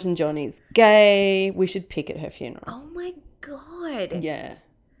 Elton John is gay. We should picket her funeral. Oh my God. Yeah.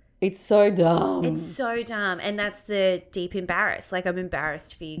 It's so dumb. It's so dumb. And that's the deep embarrass. Like, I'm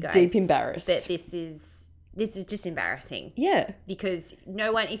embarrassed for you guys. Deep embarrassed. That this is just embarrassing. Yeah. Because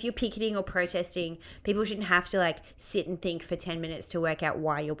no one, if you're picketing or protesting, people shouldn't have to sit and think for 10 minutes to work out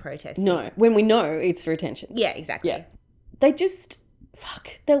why you're protesting. No, when we know it's for attention. Yeah, exactly. Yeah. They just,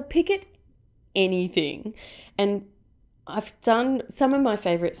 they'll picket anything. And I've done some of my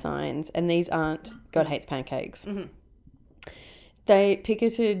favourite signs, and these aren't God hates pancakes. Mm-hmm. They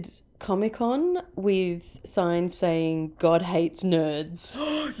picketed Comic-Con with signs saying God hates nerds.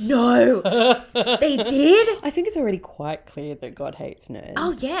 No. They did? I think it's already quite clear that God hates nerds.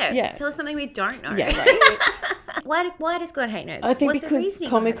 Oh, yeah. Yeah. Tell us something we don't know. Yeah, right. Why does God hate nerds? I think because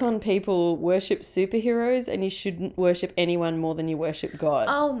Comic-Con people worship superheroes, and you shouldn't worship anyone more than you worship God.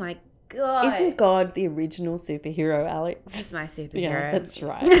 Oh, my God. Isn't God the original superhero, Alex? He's my superhero. Yeah, that's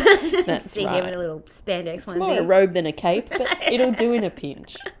right. That's See him in a little spandex it's onesie. more a robe than a cape, but it'll do in a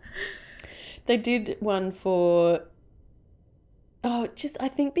pinch. They did one for, I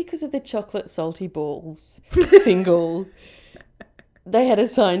think because of the chocolate salty balls single, they had a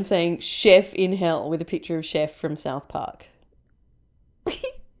sign saying Chef in Hell with a picture of Chef from South Park.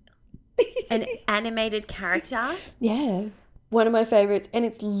 An animated character? Yeah. One of my favourites, and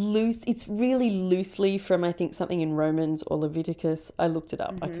it's loose. It's really loosely from, I think, something in Romans or Leviticus. I looked it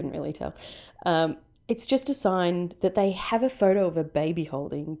up. Mm-hmm. I couldn't really tell. It's just a sign that they have a photo of a baby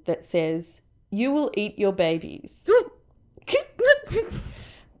holding that says, "You will eat your babies."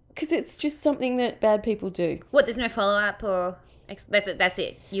 Because it's just something that bad people do. What, there's no follow-up or... That's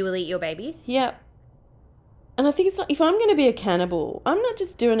it? You will eat your babies? Yeah. And I think it's like, if I'm going to be a cannibal, I'm not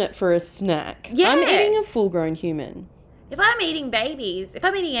just doing it for a snack. Yeah. I'm eating a full-grown human. If I'm eating babies, if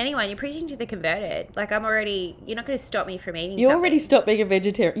I'm eating anyone, you're preaching to the converted. Like, you're not going to stop me from eating You something. already stopped being a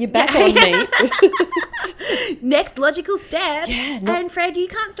vegetarian. You're back on meat. Next logical step. Yeah. And Fred, you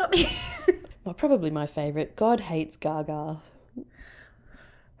can't stop me. Well, probably my favourite. God hates Gaga.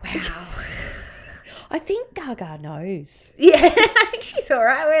 Wow. I think Gaga knows. Yeah, she's all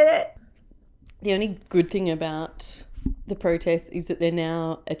right with it. The only good thing about the protests is that they're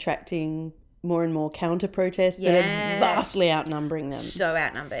now attracting more and more counter-protests that are vastly outnumbering them. So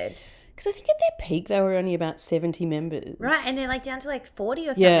outnumbered. Because I think at their peak they were only about 70 members. Right, and they're down to 40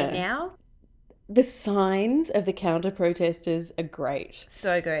 or something now. The signs of the counter-protesters are great.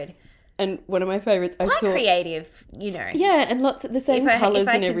 So good. And one of my favourites I saw... creative, Yeah, and lots of the same colours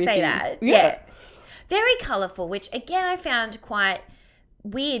and everything. If I can say that. Yeah. Very colourful, which again I found quite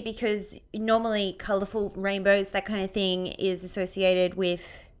weird because normally colourful rainbows, that kind of thing, is associated with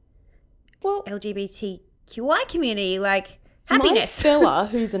LGBTQI community. Like, Happiness. My fella,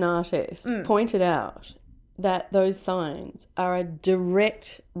 who's an artist, pointed out that those signs are a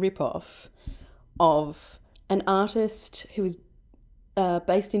direct rip-off of an artist who was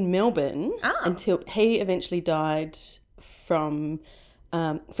based in Melbourne until he eventually died from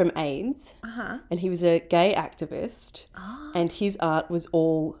AIDS. And he was a gay activist. And his art was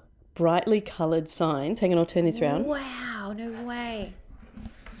all brightly coloured signs. Hang on, I'll turn this around. Wow, no way.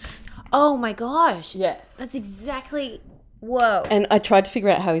 Oh my gosh. Yeah. That's exactly... Whoa. And I tried to figure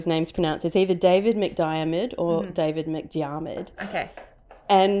out how his name's pronounced. It's either David McDiarmid or David McDiarmid. Okay.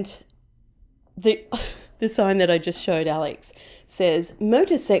 And the sign that I just showed Alex says,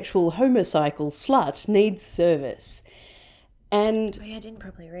 motorsexual homocycle slut needs service. And I didn't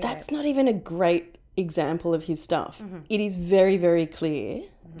properly read that's not even a great example of his stuff. It is very, very clear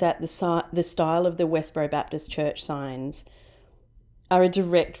that the style of the Westboro Baptist Church signs are a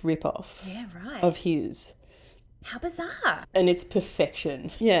direct rip-off of his. How bizarre. And it's perfection.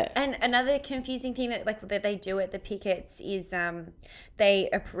 Yeah. And another confusing thing that they do at the pickets is they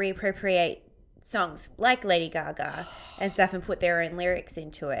reappropriate songs like Lady Gaga and stuff and put their own lyrics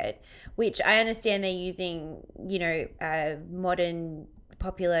into it, which I understand they're using, modern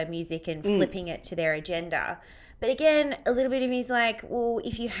popular music and flipping it to their agenda. But again, a little bit of me is like, well,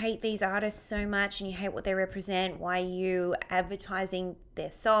 if you hate these artists so much and you hate what they represent, why are you advertising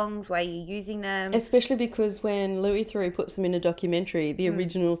their songs? Why are you using them? Especially because when Louis Theroux puts them in a documentary, the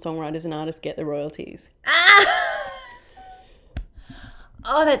original songwriters and artists get the royalties.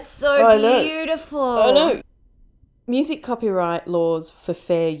 Oh, that's so beautiful. I know. Music copyright laws for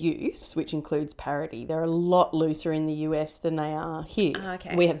fair use, which includes parody, they're a lot looser in the US than they are here.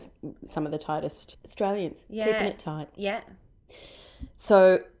 Okay. We have some of the tightest Australians, keeping it tight. Yeah.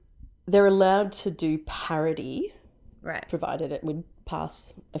 So they're allowed to do parody, right? Provided it would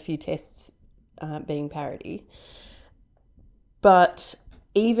pass a few tests being parody. But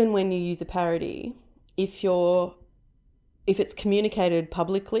even when you use a parody, if it's communicated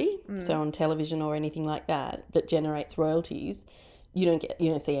publicly, so on television or anything like that generates royalties, you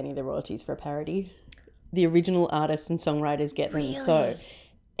don't see any of the royalties for a parody. The original artists and songwriters get them. So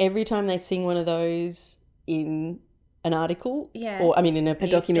every time they sing one of those in an article, or in a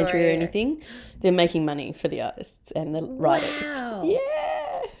documentary or anything, they're making money for the artists and the writers. Wow.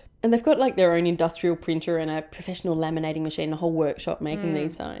 Yeah. And they've got like their own industrial printer and a professional laminating machine, a whole workshop making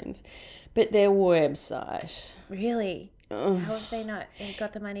these signs. But their website. Really? How have they not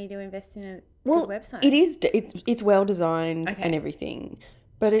got the money to invest in a good website? It's well designed and everything,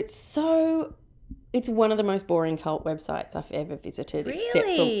 but it's one of the most boring cult websites I've ever visited, except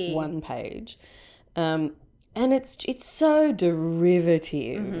for one page, and it's so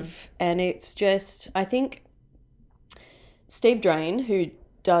derivative, and it's just, I think Steve Drain, who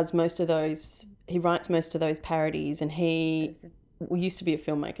does most of those, he writes most of those parodies, and he used to be a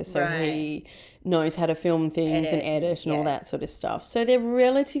filmmaker, so he knows how to film things and edit and all that sort of stuff. So they're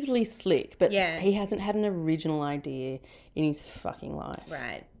relatively slick, but he hasn't had an original idea in his fucking life.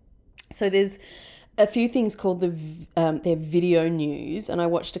 Right. So there's a few things called their video news, and I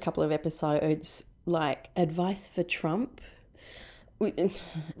watched a couple of episodes like Advice for Trump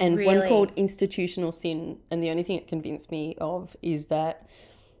and one called Institutional Sin, and the only thing it convinced me of is that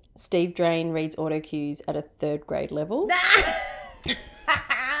Steve Drain reads auto cues at a 3rd grade level.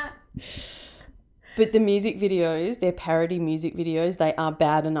 But the music videos, they're parody music videos, they are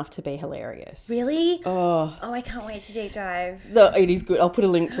bad enough to be hilarious. Really? Oh, I can't wait to deep dive. It is good. I'll put a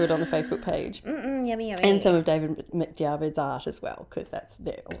link to it on the Facebook page. Yummy. And some of David McDiarmid's art as well, because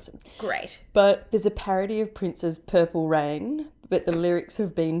they're awesome. Great. But there's a parody of Prince's Purple Rain, but the lyrics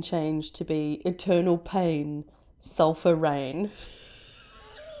have been changed to be Eternal Pain, Sulphur Rain.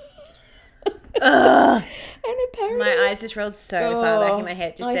 Ugh. And apparently, my eyes just rolled so far back in my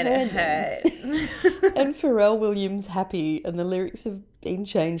head, just then it hurt. And Pharrell Williams Happy, and the lyrics have been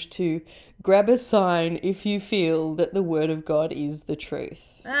changed to grab a sign if you feel that the word of God is the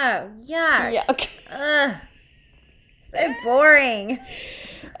truth. Oh, yuck. Yuck. Ugh. So boring. And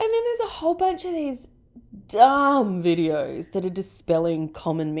then there's a whole bunch of these dumb videos that are dispelling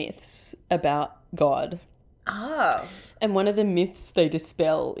common myths about God. Oh. And one of the myths they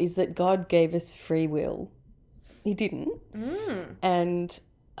dispel is that God gave us free will. He didn't. And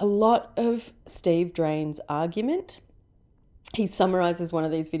a lot of Steve Drain's argument, he summarises one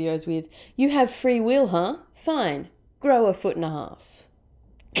of these videos with, "You have free will, huh? Fine. Grow a 1.5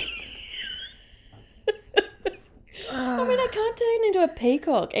 feet." I mean, I can't turn into a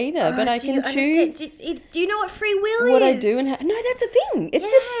peacock either, but I can choose. Do you know what free will is? What I do and how. No, that's a thing. It's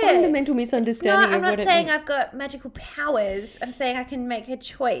a fundamental misunderstanding of what it means. I'm not saying I've got magical powers. I'm saying I can make a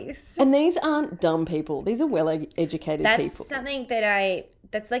choice. And these aren't dumb people. These are well-educated people. That's something that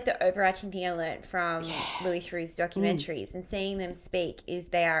that's like the overarching thing I learned from Louis Theroux's documentaries and seeing them speak is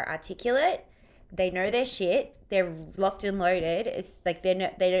they are articulate. They know their shit. They're locked and loaded. It's like they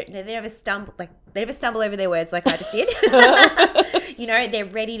never stumble over their words like I just did. You know, they're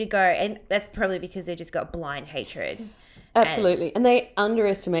ready to go, and that's probably because they just got blind hatred. Absolutely, and they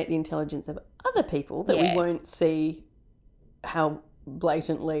underestimate the intelligence of other people that we won't see how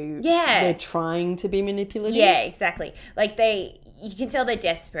blatantly they're trying to be manipulative. Yeah, exactly. Like you can tell they're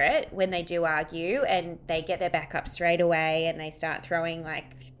desperate when they do argue, and they get their back up straight away, and they start throwing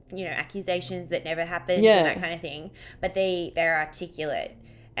like, you know, accusations that never happened and that kind of thing. But they're articulate,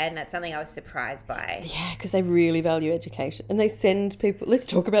 and that's something I was surprised by. Yeah, because they really value education, and they send people. Let's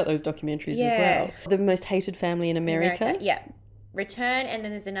talk about those documentaries as well. The Most Hated Family in America. Yeah, Return, and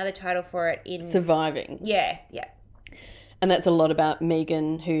then there's another title for it in Surviving. Yeah. And that's a lot about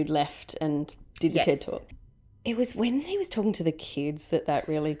Megan, who left and did the TED Talk. It was when he was talking to the kids that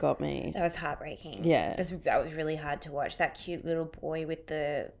really got me. That was heartbreaking. Yeah. That was really hard to watch. That cute little boy with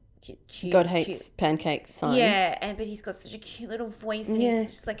the cute... God hates pancakes sign. Yeah, but he's got such a cute little voice, and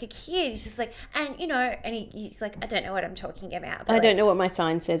he's just like a kid. He's just like, and you know, and he's like, I don't know what I'm talking about. I don't know what my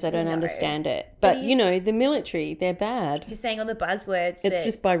sign says. I don't understand it. But you know, the military, they're bad. He's just saying all the buzzwords. It's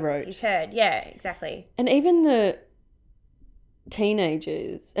just by rote. He's heard. Yeah, exactly. And even the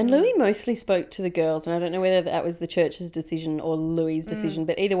teenagers, and Louis mostly spoke to the girls, and I don't know whether that was the church's decision or Louis's decision,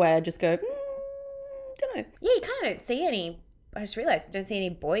 but either way I just go, don't know. Yeah, you kind of don't see any, I just realised I don't see any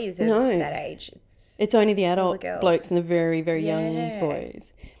boys of that age. It's only the adult blokes and the very, very young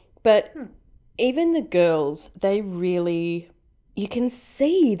boys. But even the girls, they really, you can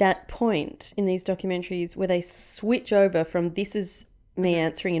see that point in these documentaries where they switch over from this is me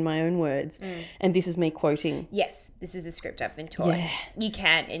answering in my own words and this is me quoting. Yes, this is the script I've been taught. You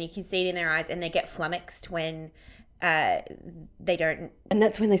can, and you can see it in their eyes, and they get flummoxed when they don't, and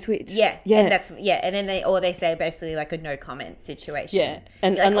that's when they switch. And then they say basically like a no comment situation.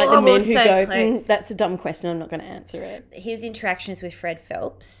 And like, unlike the men who go, that's a dumb question, I'm not going to answer it. His interactions with Fred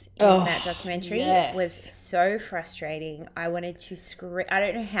Phelps in that documentary was so frustrating. I wanted to scream. I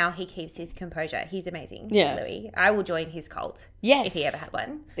don't know how he keeps his composure. He's amazing, Louis. I will join his cult if he ever had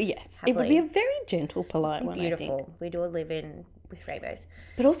one. It would be a very gentle, polite one. Beautiful. I think. We'd all live in with rainbows.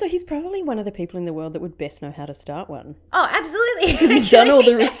 But also, he's probably one of the people in the world that would best know how to start one. Oh, absolutely. Because he's done all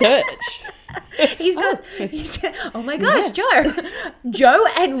the research. He's oh my gosh, Joe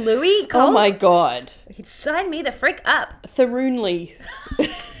and Louis Cole. Oh my God. Sign me the frick up. Tharoonley. The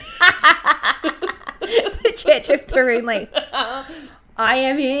Church of Tharoonley. I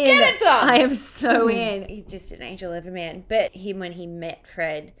am in. Get it done. I am so in. He's just an angel of a man. But when he met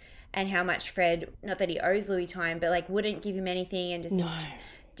Fred, and how much Fred, not that he owes Louis time, but like wouldn't give him anything and just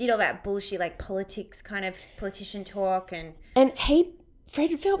did all that bullshit, like politician talk. And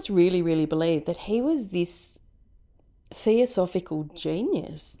Fred Phelps really, really believed that he was this theosophical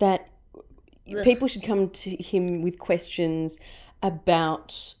genius, that people should come to him with questions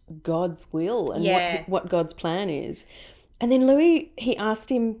about God's will and what God's plan is. And then Louis, he asked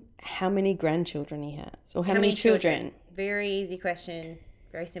him how many grandchildren he has, or how many children. Very easy question.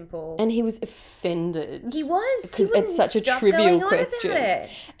 Very simple. And he was offended. He was. Because it's such a trivial question.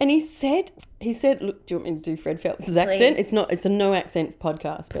 And he said, look, do you want me to do Fred Phelps' accent? It's a no accent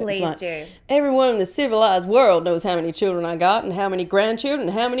podcast. But Please it's like, do. Everyone in the civilized world knows how many children I got and how many grandchildren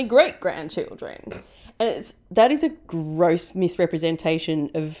and how many great-grandchildren. And that is a gross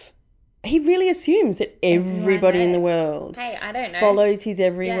misrepresentation of... He really assumes that everybody in the world follows his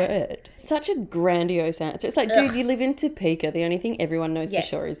every word. Such a grandiose answer. It's like, dude, you live in Topeka. The only thing everyone knows for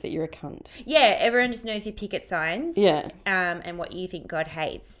sure is that you're a cunt. Yeah, everyone just knows your picket signs. Yeah. And what you think God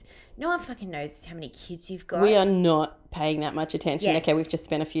hates. No one fucking knows how many kids you've got. We are not paying that much attention. Yes. Okay, we've just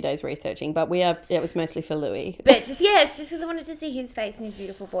spent a few days researching, but it was mostly for Louis. But it's just because I wanted to see his face and his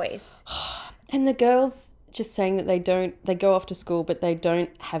beautiful voice. And the girls... just saying that they go off to school, but they don't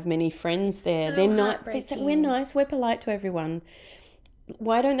have many friends there. So they're not, they say, we're nice, we're polite to everyone.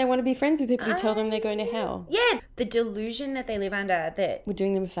 Why don't they want to be friends with people who tell them they're going to hell? Yeah, the delusion that they live under, that we're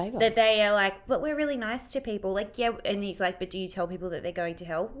doing them a favour. That they are like, but we're really nice to people. Like, yeah, and he's like, but do you tell people that they're going to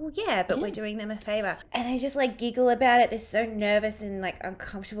hell? Well, yeah, but we're doing them a favour. And they just like giggle about it. They're so nervous and like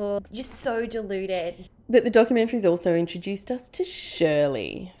uncomfortable. Just so deluded. But the documentary's also introduced us to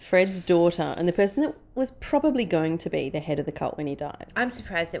Shirley, Fred's daughter, and the person that was probably going to be the head of the cult when he died. I'm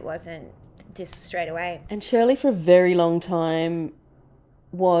surprised it wasn't just straight away. And Shirley, for a very long time,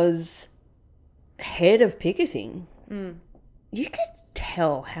 was head of picketing. You could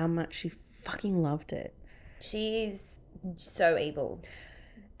tell how much she fucking loved it. She's so evil.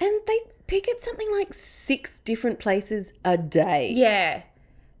 And they picket something like 6 different places a day. Yeah.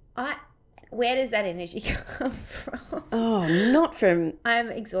 Where does that energy come from? Oh, not from... I'm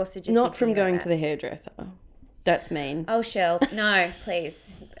exhausted just Not from thinking about going that. to the hairdresser. That's mean. Oh, Shells. No,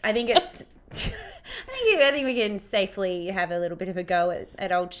 please. I think it's... I think we can safely have a little bit of a go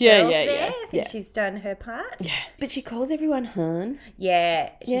at old Shells there. I think she's done her part. Yeah. But she calls everyone Hun.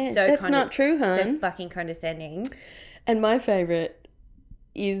 Yeah. She's so that's not true, Hun. So fucking condescending. And my favourite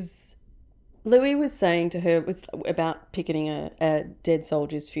is... Louis was saying to her was about picketing a dead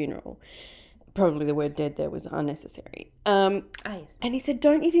soldier's funeral. Probably the word dead there was unnecessary. Yes. And he said,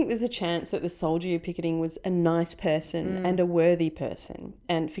 don't you think there's a chance that the soldier you're picketing was a nice person and a worthy person?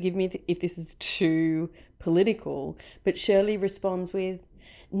 And forgive me if this is too political, but Shirley responds with,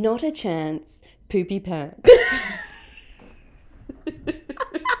 not a chance, poopy pants.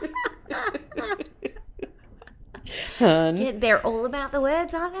 Hun. Yeah, they're all about the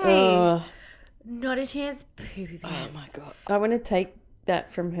words, aren't they? Not a chance, poopy pants. Oh my God. I want to take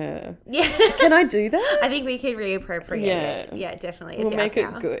that from her. Yeah. Can I do that? I think we could reappropriate it. Yeah, definitely. It's We'll make it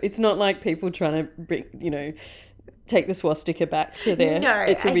now. good. It's not like people trying to bring, take the swastika back to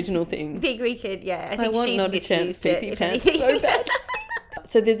its original thing. I think we could, I think want she's not a chance misused it. poopy if pants anything. so bad.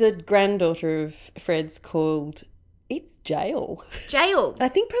 So there's a granddaughter of Fred's called, it's Jael. Jael. I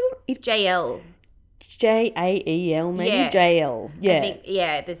think probably it's JL. Jael, maybe Yeah. Jael. Yeah. I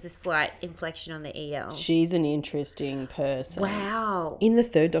think, there's a slight inflection on the EL. She's an interesting person. Wow. In the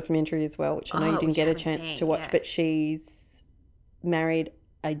third documentary as well, which I know you didn't which get I a haven't chance seen, to watch, yeah. but she's married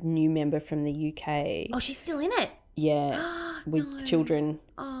a new member from the UK. Oh, she's still in it? Yeah, with No. children.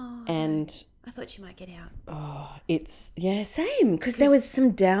 Oh. And I thought she might get out. it's, same. Because there was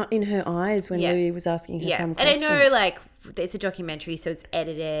some doubt in her eyes when Yeah. Louis was asking her some And questions. I know, it's a documentary, so it's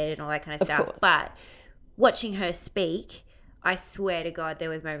edited and all that kind of stuff. course. But watching her speak, I swear to God, there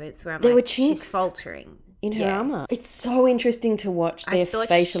was moments where I'm There were she's chinks faltering. in her armour. It's so interesting to watch their thought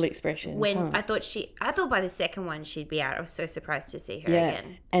facial expressions. When huh? I thought by the second one she'd be out. I was so surprised to see her yeah.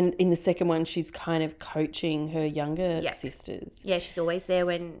 again. And in the second one, she's kind of coaching her younger sisters. Yeah, she's always there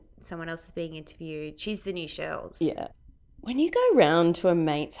when someone else is being interviewed. She's the new Shells. Yeah. When you go round to a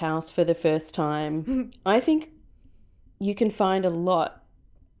mate's house for the first time, I think you can find a lot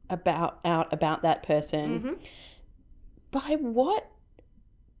about that person Mm-hmm. by what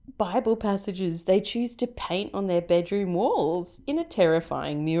Bible passages they choose to paint on their bedroom walls in a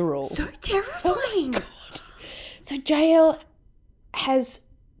terrifying mural. So terrifying. So Jael has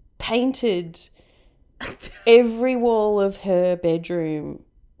painted every wall of her bedroom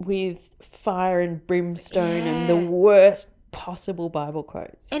with fire and brimstone and the worst possible Bible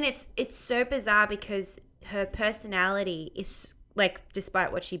quotes. And it's so bizarre because her personality is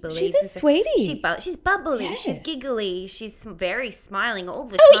despite what she believes, She's a sweetie. She's bubbly, Yeah. she's giggly, she's very smiling all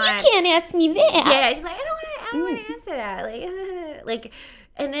the time. You can't ask me that. Yeah, she's like, I don't want to answer that. Like,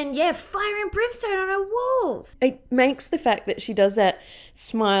 and then fire and brimstone on her walls. It makes the fact that she does that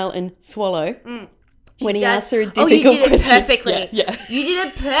smile and swallow when he does. asks her a Oh, difficult you did it question. perfectly. Yeah. You did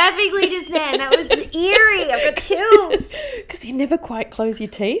it perfectly just then. That was eerie. I've got chills. Because you never quite close your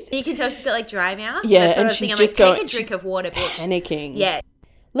teeth. You can tell she's got dry mouth. Yeah, That's what and I was she's thinking. just Take going- a drink of water, bitch. Panicking. Yeah.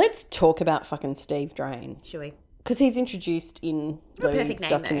 Let's talk about fucking Steve Drain. Should we? Because he's introduced in What a Louis' perfect name,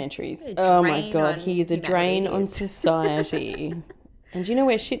 though. documentaries. What a Oh my drain God, on he is a humanity drain he on is. society. And do you know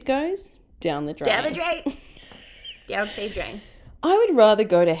where shit goes? Down the drain. Down the drain. Down Steve Drain. I would rather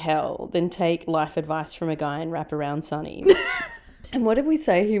go to hell than take life advice from a guy and wrap around Sunny. And what did we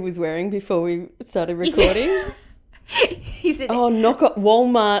say he was wearing before we started recording? He's an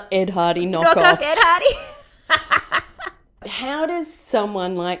Walmart Ed Hardy knockoffs. knockoff Ed Hardy. How does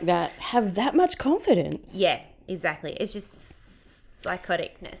someone like that have that much confidence? Yeah, exactly. It's just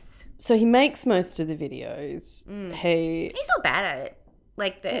psychoticness. So he makes most of the videos. He's not bad at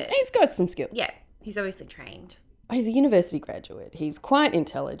it. He's got some skills. Yeah, he's obviously trained. He's a university graduate. He's quite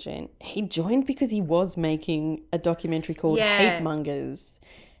intelligent. He joined because he was making a documentary called Yeah. Hate Mongers,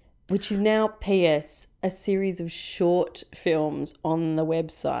 which is now PS, a series of short films on the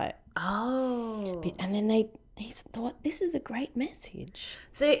website. Oh. And then he thought, this is a great message.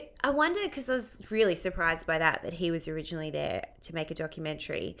 So I wonder, because I was really surprised by that he was originally there to make a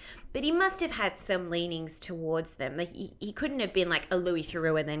documentary, but he must have had some leanings towards them. Like he couldn't have been like a Louis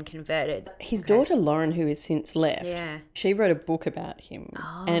Theroux and then converted. His daughter Lauren, who has since left, Yeah. she wrote a book about him.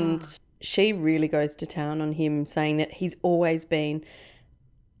 And she really goes to town on him, saying that he's always been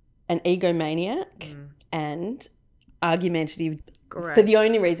an egomaniac and argumentative Gross. for the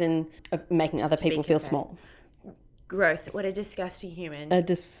only reason of making other to be people feel compared. small. Gross. What a disgusting human. A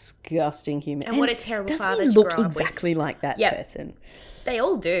disgusting human. And what a terrible doesn't father he to look grow up with. exactly like that Yep. person? They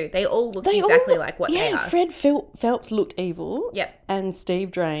all do. They all look exactly like what they are. Fred Phelps looked evil. Yep. And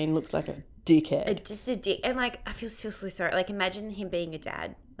Steve Drain looks like a dickhead. Just a dick. And, like, I feel so sorry. Like, imagine him being a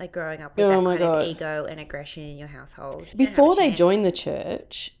dad. Like, growing up with Oh that my kind God. of ego and aggression in your household. Before they joined the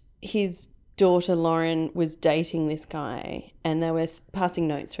church, his daughter Lauren was dating this guy and they were passing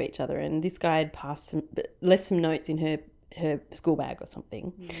notes to each other, and this guy had left some notes in her school bag or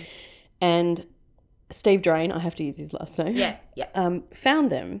something. And Steve Drain, I have to use his last name. Yeah.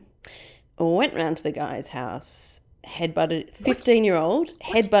 Found them, went round to the guy's house, headbutted 15-year-old,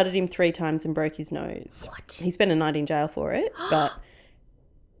 headbutted him 3 times and broke his nose. What? He spent a night in jail for it, but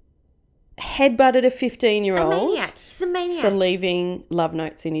headbutted a 15-year-old A maniac. He's a maniac. for leaving love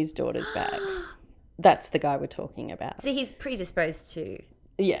notes in his daughter's bag. That's the guy we're talking about. So he's predisposed to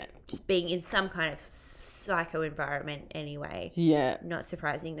Yeah. just being in some kind of psycho environment anyway. Yeah. Not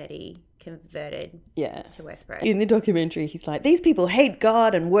surprising that he converted Yeah. to Westboro. In the documentary, he's like, these people hate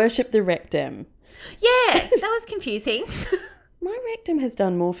God and worship the rectum. Yeah, that was confusing. My rectum has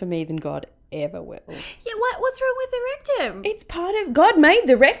done more for me than God ever will. Yeah, what's wrong with the rectum? It's part of... God made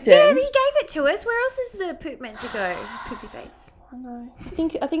the rectum. Yeah, he gave it to us. Where else is the poop meant to go? Poopy face. I know.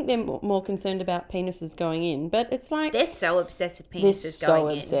 I think they're more concerned about penises going in, but it's like... They're so obsessed with They're penises so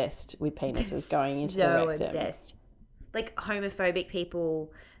going in. obsessed with penises going into the So rectum. obsessed. Like, homophobic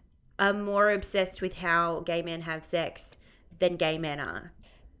people are more obsessed with how gay men have sex than gay men are.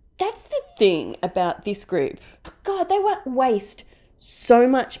 That's the thing about this group. God, they waste so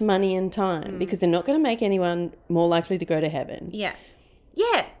much money and time because they're not going to make anyone more likely to go to heaven. Yeah.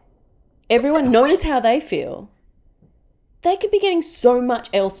 Yeah. Everyone knows how they feel. They could be getting so much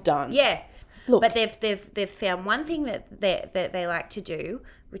else done. Yeah. Look. But they've found one thing that they like to do,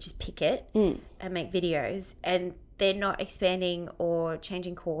 which is picket and make videos, and they're not expanding or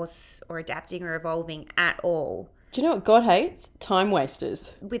changing course or adapting or evolving at all. Do you know what God hates? Time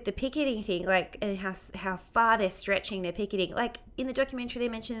wasters. With the picketing thing, like, and how far they're stretching their picketing. Like, in the documentary, they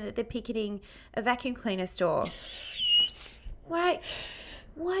mentioned that they're picketing a vacuum cleaner store. Right?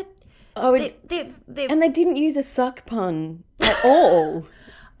 What? Oh, They and they didn't use a suck pun at all.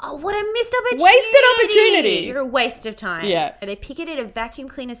 Oh, what a missed opportunity. Wasted opportunity. You're a waste of time. Yeah. And they picketed a vacuum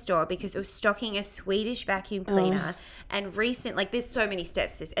cleaner store because it was stocking a Swedish vacuum cleaner. And there's so many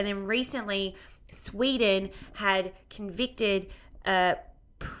steps to this. And then recently, Sweden had convicted a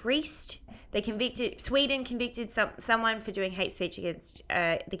priest. Sweden convicted someone for doing hate speech against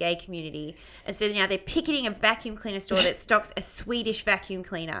the gay community. And so now they're picketing a vacuum cleaner store that stocks a Swedish vacuum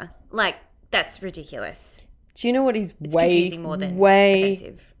cleaner. Like, that's ridiculous. Do you know what is It's confusing more than way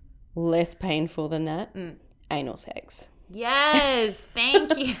offensive. less painful than that? Anal sex. Yes,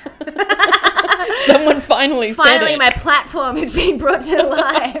 thank you. Someone finally said Finally, it. my platform has been brought to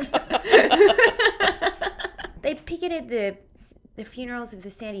life. They picketed the funerals of the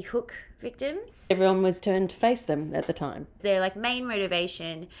Sandy Hook victims. Everyone was turned to face them at the time. Their main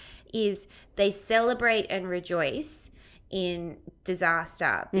motivation is they celebrate and rejoice in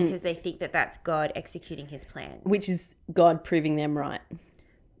disaster because they think that that's God executing his plan. Which is God proving them right.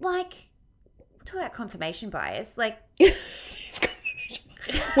 Like, talk about confirmation bias. Like,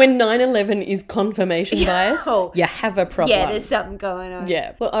 When 9/11 is confirmation bias, Oh. you have a problem. yeah, there's something going on.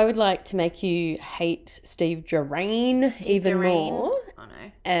 Yeah. Well, I would like to make you hate Steve Drain even Doreen. more Oh,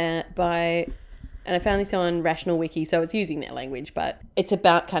 no. and I found this on Rational Wiki, so it's using their language, but it's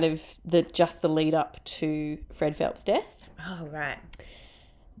about kind of the lead up to Fred Phelps' death. Oh, right.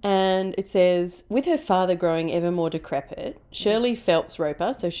 And it says, with her father growing ever more decrepit, Shirley Phelps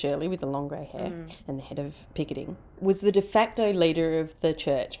Roper, so Shirley with the long grey hair and the head of picketing, was the de facto leader of the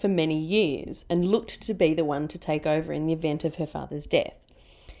church for many years and looked to be the one to take over in the event of her father's death.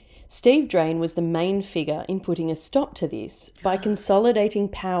 Steve Drain was the main figure in putting a stop to this by consolidating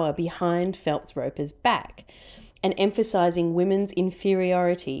power behind Phelps Roper's back and emphasising women's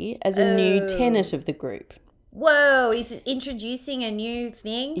inferiority as a new tenet of the group. Whoa, he's introducing a new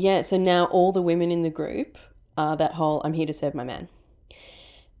thing? Yeah, so now all the women in the group are that whole I'm here to serve my man.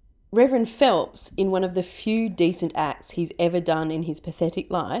 Reverend Phelps, in one of the few decent acts he's ever done in his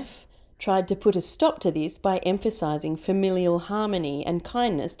pathetic life, tried to put a stop to this by emphasising familial harmony and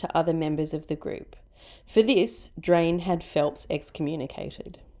kindness to other members of the group. For this, Drain had Phelps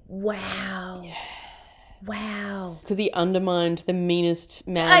excommunicated. Wow. Yeah. Wow. Because he undermined the meanest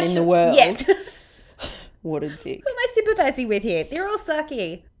man in the world. Yeah. What a dick. Who am I sympathising with here? They're all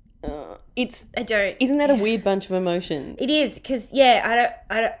sucky. It's I don't. Isn't that a weird bunch of emotions? It is, because, yeah,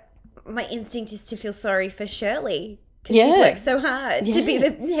 my instinct is to feel sorry for Shirley because she's worked so hard to be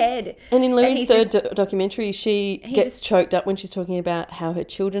the head. And in Louie's third documentary, she gets choked up when she's talking about how her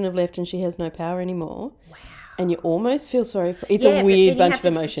children have left and she has no power anymore. Wow. And you almost feel sorry for... It's a weird bunch of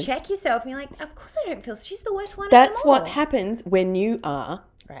emotions. Check yourself and you're like, of course I don't feel... She's the worst one That's of them all. what happens when you are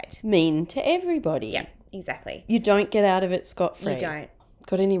mean to everybody. Yeah, exactly. You don't get out of it scot-free. You don't.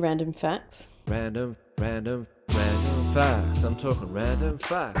 Got any random facts? Random facts. I'm talking random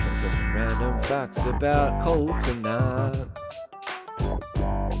facts. I'm talking random facts about coal tonight.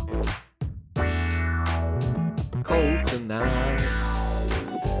 Coal tonight.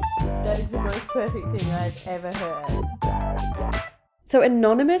 That is the most perfect thing I've ever heard. So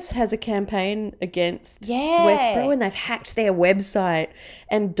Anonymous has a campaign against Westboro, and they've hacked their website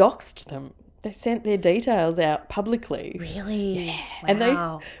and doxed them. They sent their details out publicly. Really? Yeah. Wow. And they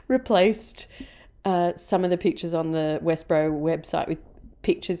replaced some of the pictures on the Westboro website with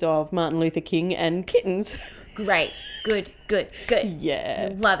pictures of Martin Luther King and kittens. Great. Good.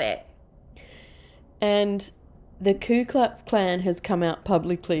 Yeah. Love it. And the Ku Klux Klan has come out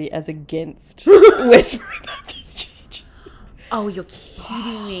publicly as against Westboro Baptist Church. Oh, you're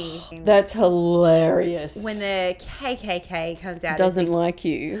kidding me. That's hilarious. When the KKK comes out. Doesn't like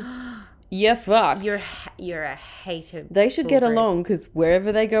you. You're fucked. You're a hater. They should get along because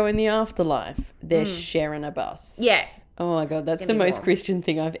wherever they go in the afterlife, they're sharing a bus. Yeah. Oh my God, that's the most Christian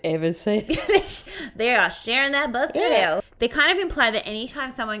thing I've ever seen. They are sharing that bus to hell. They kind of imply that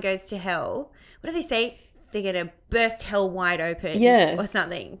anytime someone goes to hell, what do they say? They're going to burst hell wide open or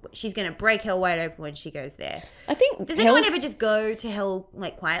something. She's going to break hell wide open when she goes there. I think... Does anyone ever just go to hell,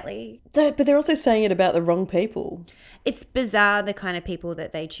 like, quietly? But they're also saying it about the wrong people. It's bizarre, the kind of people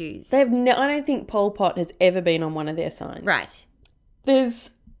that they choose. I don't think Pol Pot has ever been on one of their signs. Right.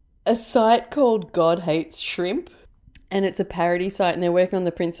 There's a site called God Hates Shrimp, and it's a parody site, and they're working on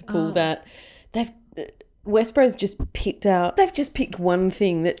the principle that Westboro's just picked one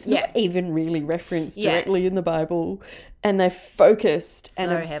thing that's not even really referenced directly in the Bible, and they've focused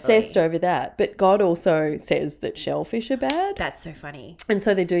and obsessed over that. But God also says that shellfish are bad. That's so funny. And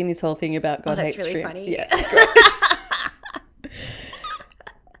so they're doing this whole thing about God hates really shrimp. Funny. Yeah, it's great.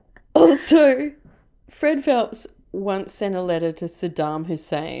 Also, Fred Phelps once sent a letter to Saddam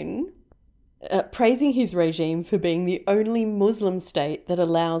Hussein praising his regime for being the only Muslim state that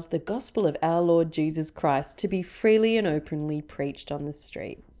allows the gospel of our Lord Jesus Christ to be freely and openly preached on the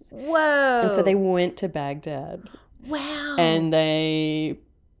streets. Whoa. And so they went to Baghdad. Wow. And they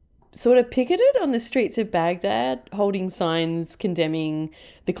sort of picketed on the streets of Baghdad, holding signs condemning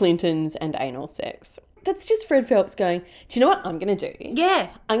the Clintons and anal sex. That's just Fred Phelps going, do you know what I'm going to do? Yeah.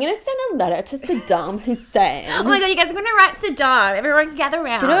 I'm going to send a letter to Saddam Hussein. Oh my God, you guys are going to write Saddam. Everyone gather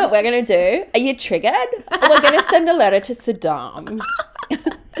around. Do you know what we're going to do? Are you triggered? We're going to send a letter to Saddam.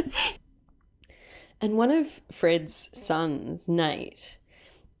 And one of Fred's sons, Nate,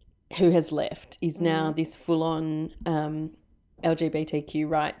 who has left, is now this full-on LGBTQ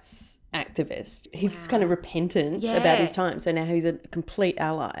rights activist. He's kind of repentant about his time, so now he's a complete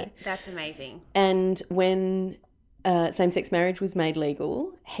ally. That's amazing. And when same-sex marriage was made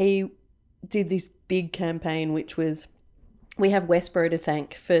legal, he did this big campaign which was, we have Westboro to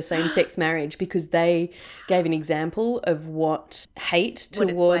thank for same-sex marriage because they gave an example of what hate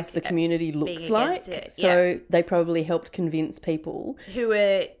towards the community looks like. So they probably helped convince people who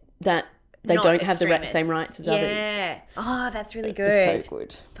were that they don't have the same rights as others. Yeah. Oh, that's really good. It's so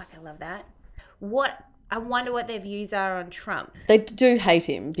good. Fuck, I love that. I wonder what their views are on Trump. They do hate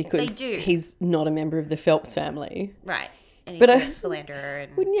him because he's not a member of the Phelps family. Right. And he's a philanderer.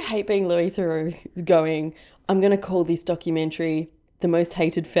 Wouldn't you hate being Louis Theroux going, I'm going to call this documentary The Most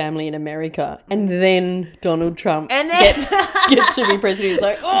Hated Family in America, and then Donald Trump gets to be president. He's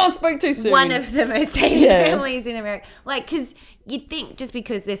like, oh, spoke too soon. One of the most hated families in America. Like, because you'd think just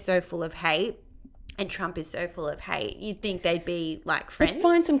because they're so full of hate and Trump is so full of hate, you'd think they'd be like friends. They'd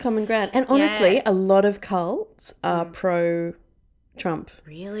find some common ground. And honestly, a lot of cults are pro-Trump.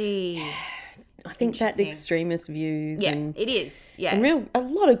 Really? Yeah. I think that extremist views. Yeah, and, it is. Yeah. And a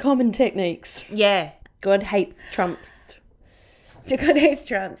lot of common techniques. Yeah. God hates Trumps. God hates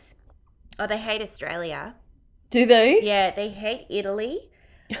Trumps. Oh, they hate Australia. Do they? Yeah, they hate Italy.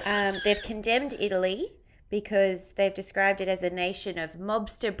 They've condemned Italy because they've described it as a nation of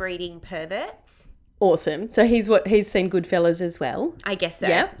mobster breeding perverts. Awesome. So he's seen Goodfellas as well. I guess so.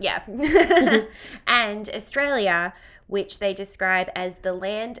 Yeah. And Australia, which they describe as the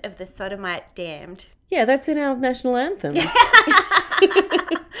land of the sodomite damned. Yeah, that's in our national anthem.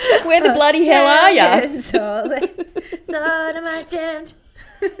 Where the bloody hell are you? Sodomite damned.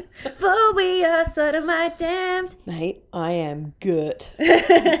 For we are sodomite damned. Mate, I am good.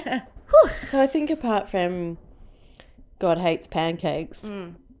 So I think apart from God hates pancakes,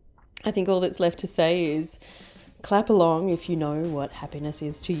 I think all that's left to say is clap along if you know what happiness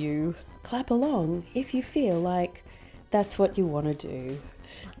is to you. Clap along if you feel like that's what you want to do.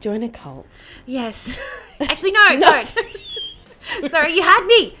 Join a cult. Yes. Actually, no. Don't. Sorry, you had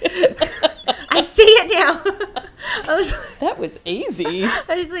me. I see it now. That was easy.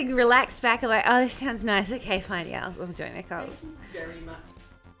 I just like relaxed back and like, oh, this sounds nice. Okay, fine. Yeah, I'll join a cult. Thank you very much.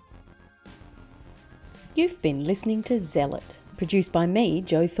 You've been listening to Zealot, produced by me,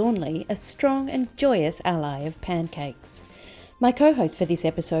 Jo Thornley, a strong and joyous ally of pancakes. My co-host for this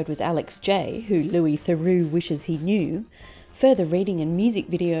episode was Alex J, who Louis Theroux wishes he knew. Further reading and music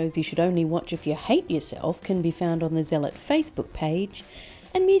videos you should only watch if you hate yourself can be found on the Zealot Facebook page.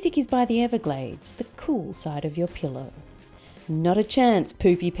 And music is by the Everglades, the cool side of your pillow. Not a chance,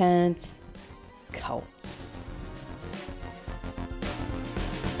 poopy pants. Cults.